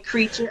 Live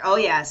creature. Oh,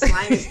 yeah.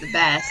 Slime is the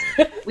best.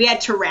 We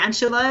had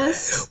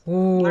tarantulas.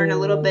 Ooh. Learn a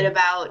little bit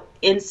about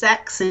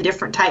insects and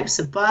different types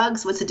of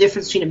bugs. What's the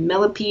difference between a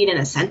millipede and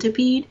a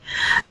centipede?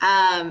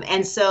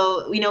 And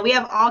so, you know, we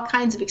have all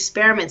kinds of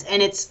experiments,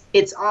 and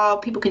it's all,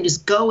 people can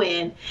just go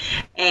in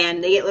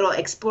and they get little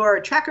explorer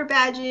tracker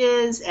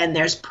badges, and and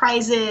there's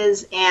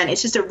prizes, and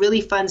it's just a really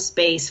fun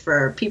space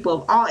for people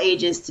of all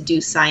ages to do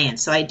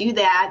science. So I do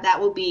that. That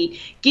will be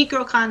Geek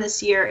Girl Con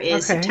this year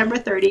is September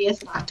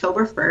 30th,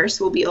 October 1st.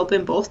 We'll be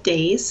open both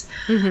days.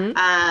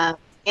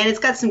 And it's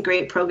got some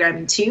great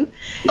programming too.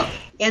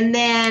 And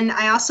then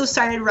I also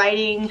started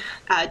writing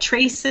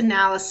Trace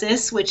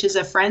Analysis, which is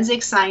a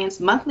forensic science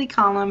monthly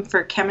column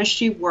for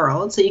Chemistry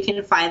World. So you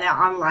can find that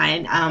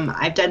online.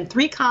 I've done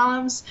 3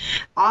 columns,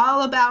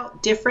 all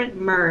about different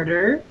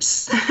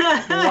murders.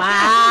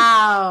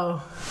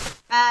 Wow.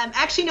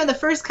 Actually, no, the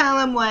first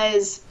column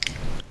was,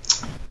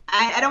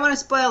 I don't want to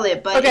spoil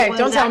it, but okay, it was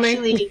don't tell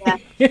actually, me.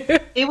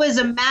 it was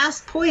a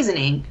mass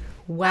poisoning.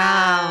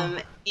 Wow.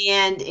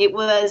 And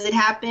it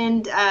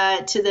happened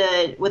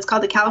to what's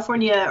called the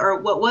California, or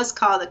what was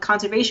called the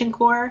Conservation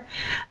Corps.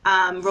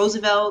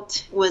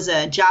 Roosevelt was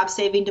a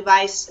job-saving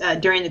device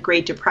during the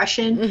Great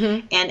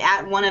Depression. And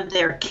at one of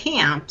their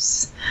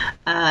camps,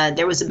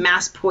 there was a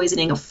mass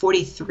poisoning of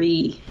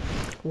 43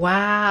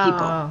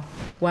 people.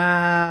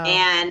 Wow.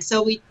 And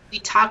so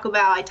I talk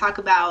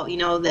about, you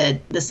know,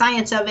 the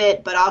science of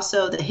it, but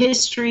also the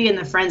history and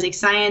the forensic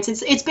science.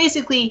 It's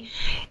basically,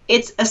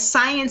 it's a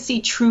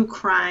sciencey true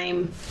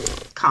crime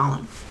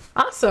column.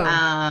 Awesome.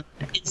 And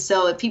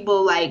so if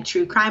people like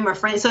true crime or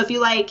friends, so if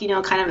you like, you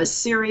know, kind of a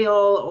serial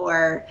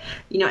or,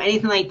 you know,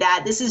 anything like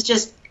that, this is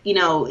just, you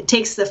know, it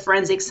takes the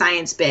forensic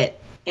science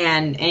bit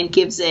and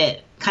gives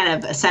it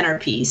kind of a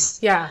centerpiece.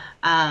 Yeah.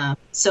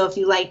 So if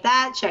you like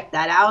that, check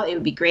that out. It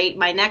would be great.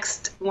 My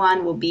next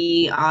one will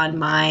be on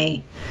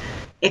my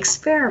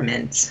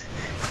experiment.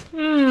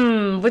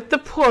 With the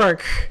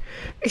pork.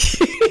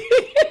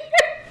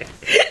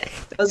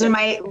 Those are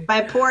my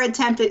poor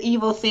attempt at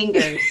evil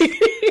fingers.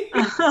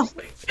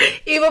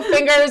 Evil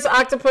fingers,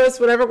 octopus,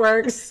 whatever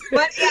works.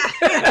 What? Yeah.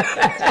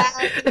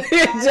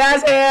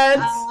 Jazz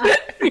hands.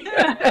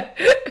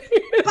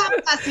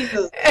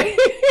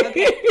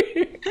 Okay.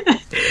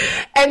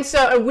 And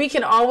so we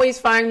can always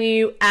find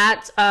you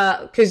at,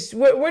 because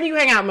where do you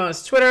hang out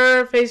most?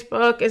 Twitter,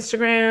 Facebook,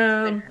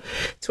 Instagram?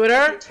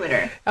 Twitter?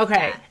 Twitter.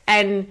 Okay. Yeah.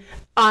 And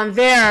on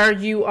there,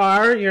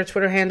 your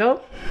Twitter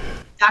handle?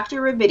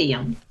 Dr.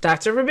 Rubidium.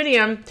 Dr.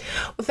 Rubidium.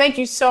 Well, thank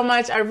you so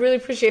much. I really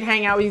appreciate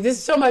hanging out with you. This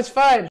is so much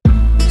fun.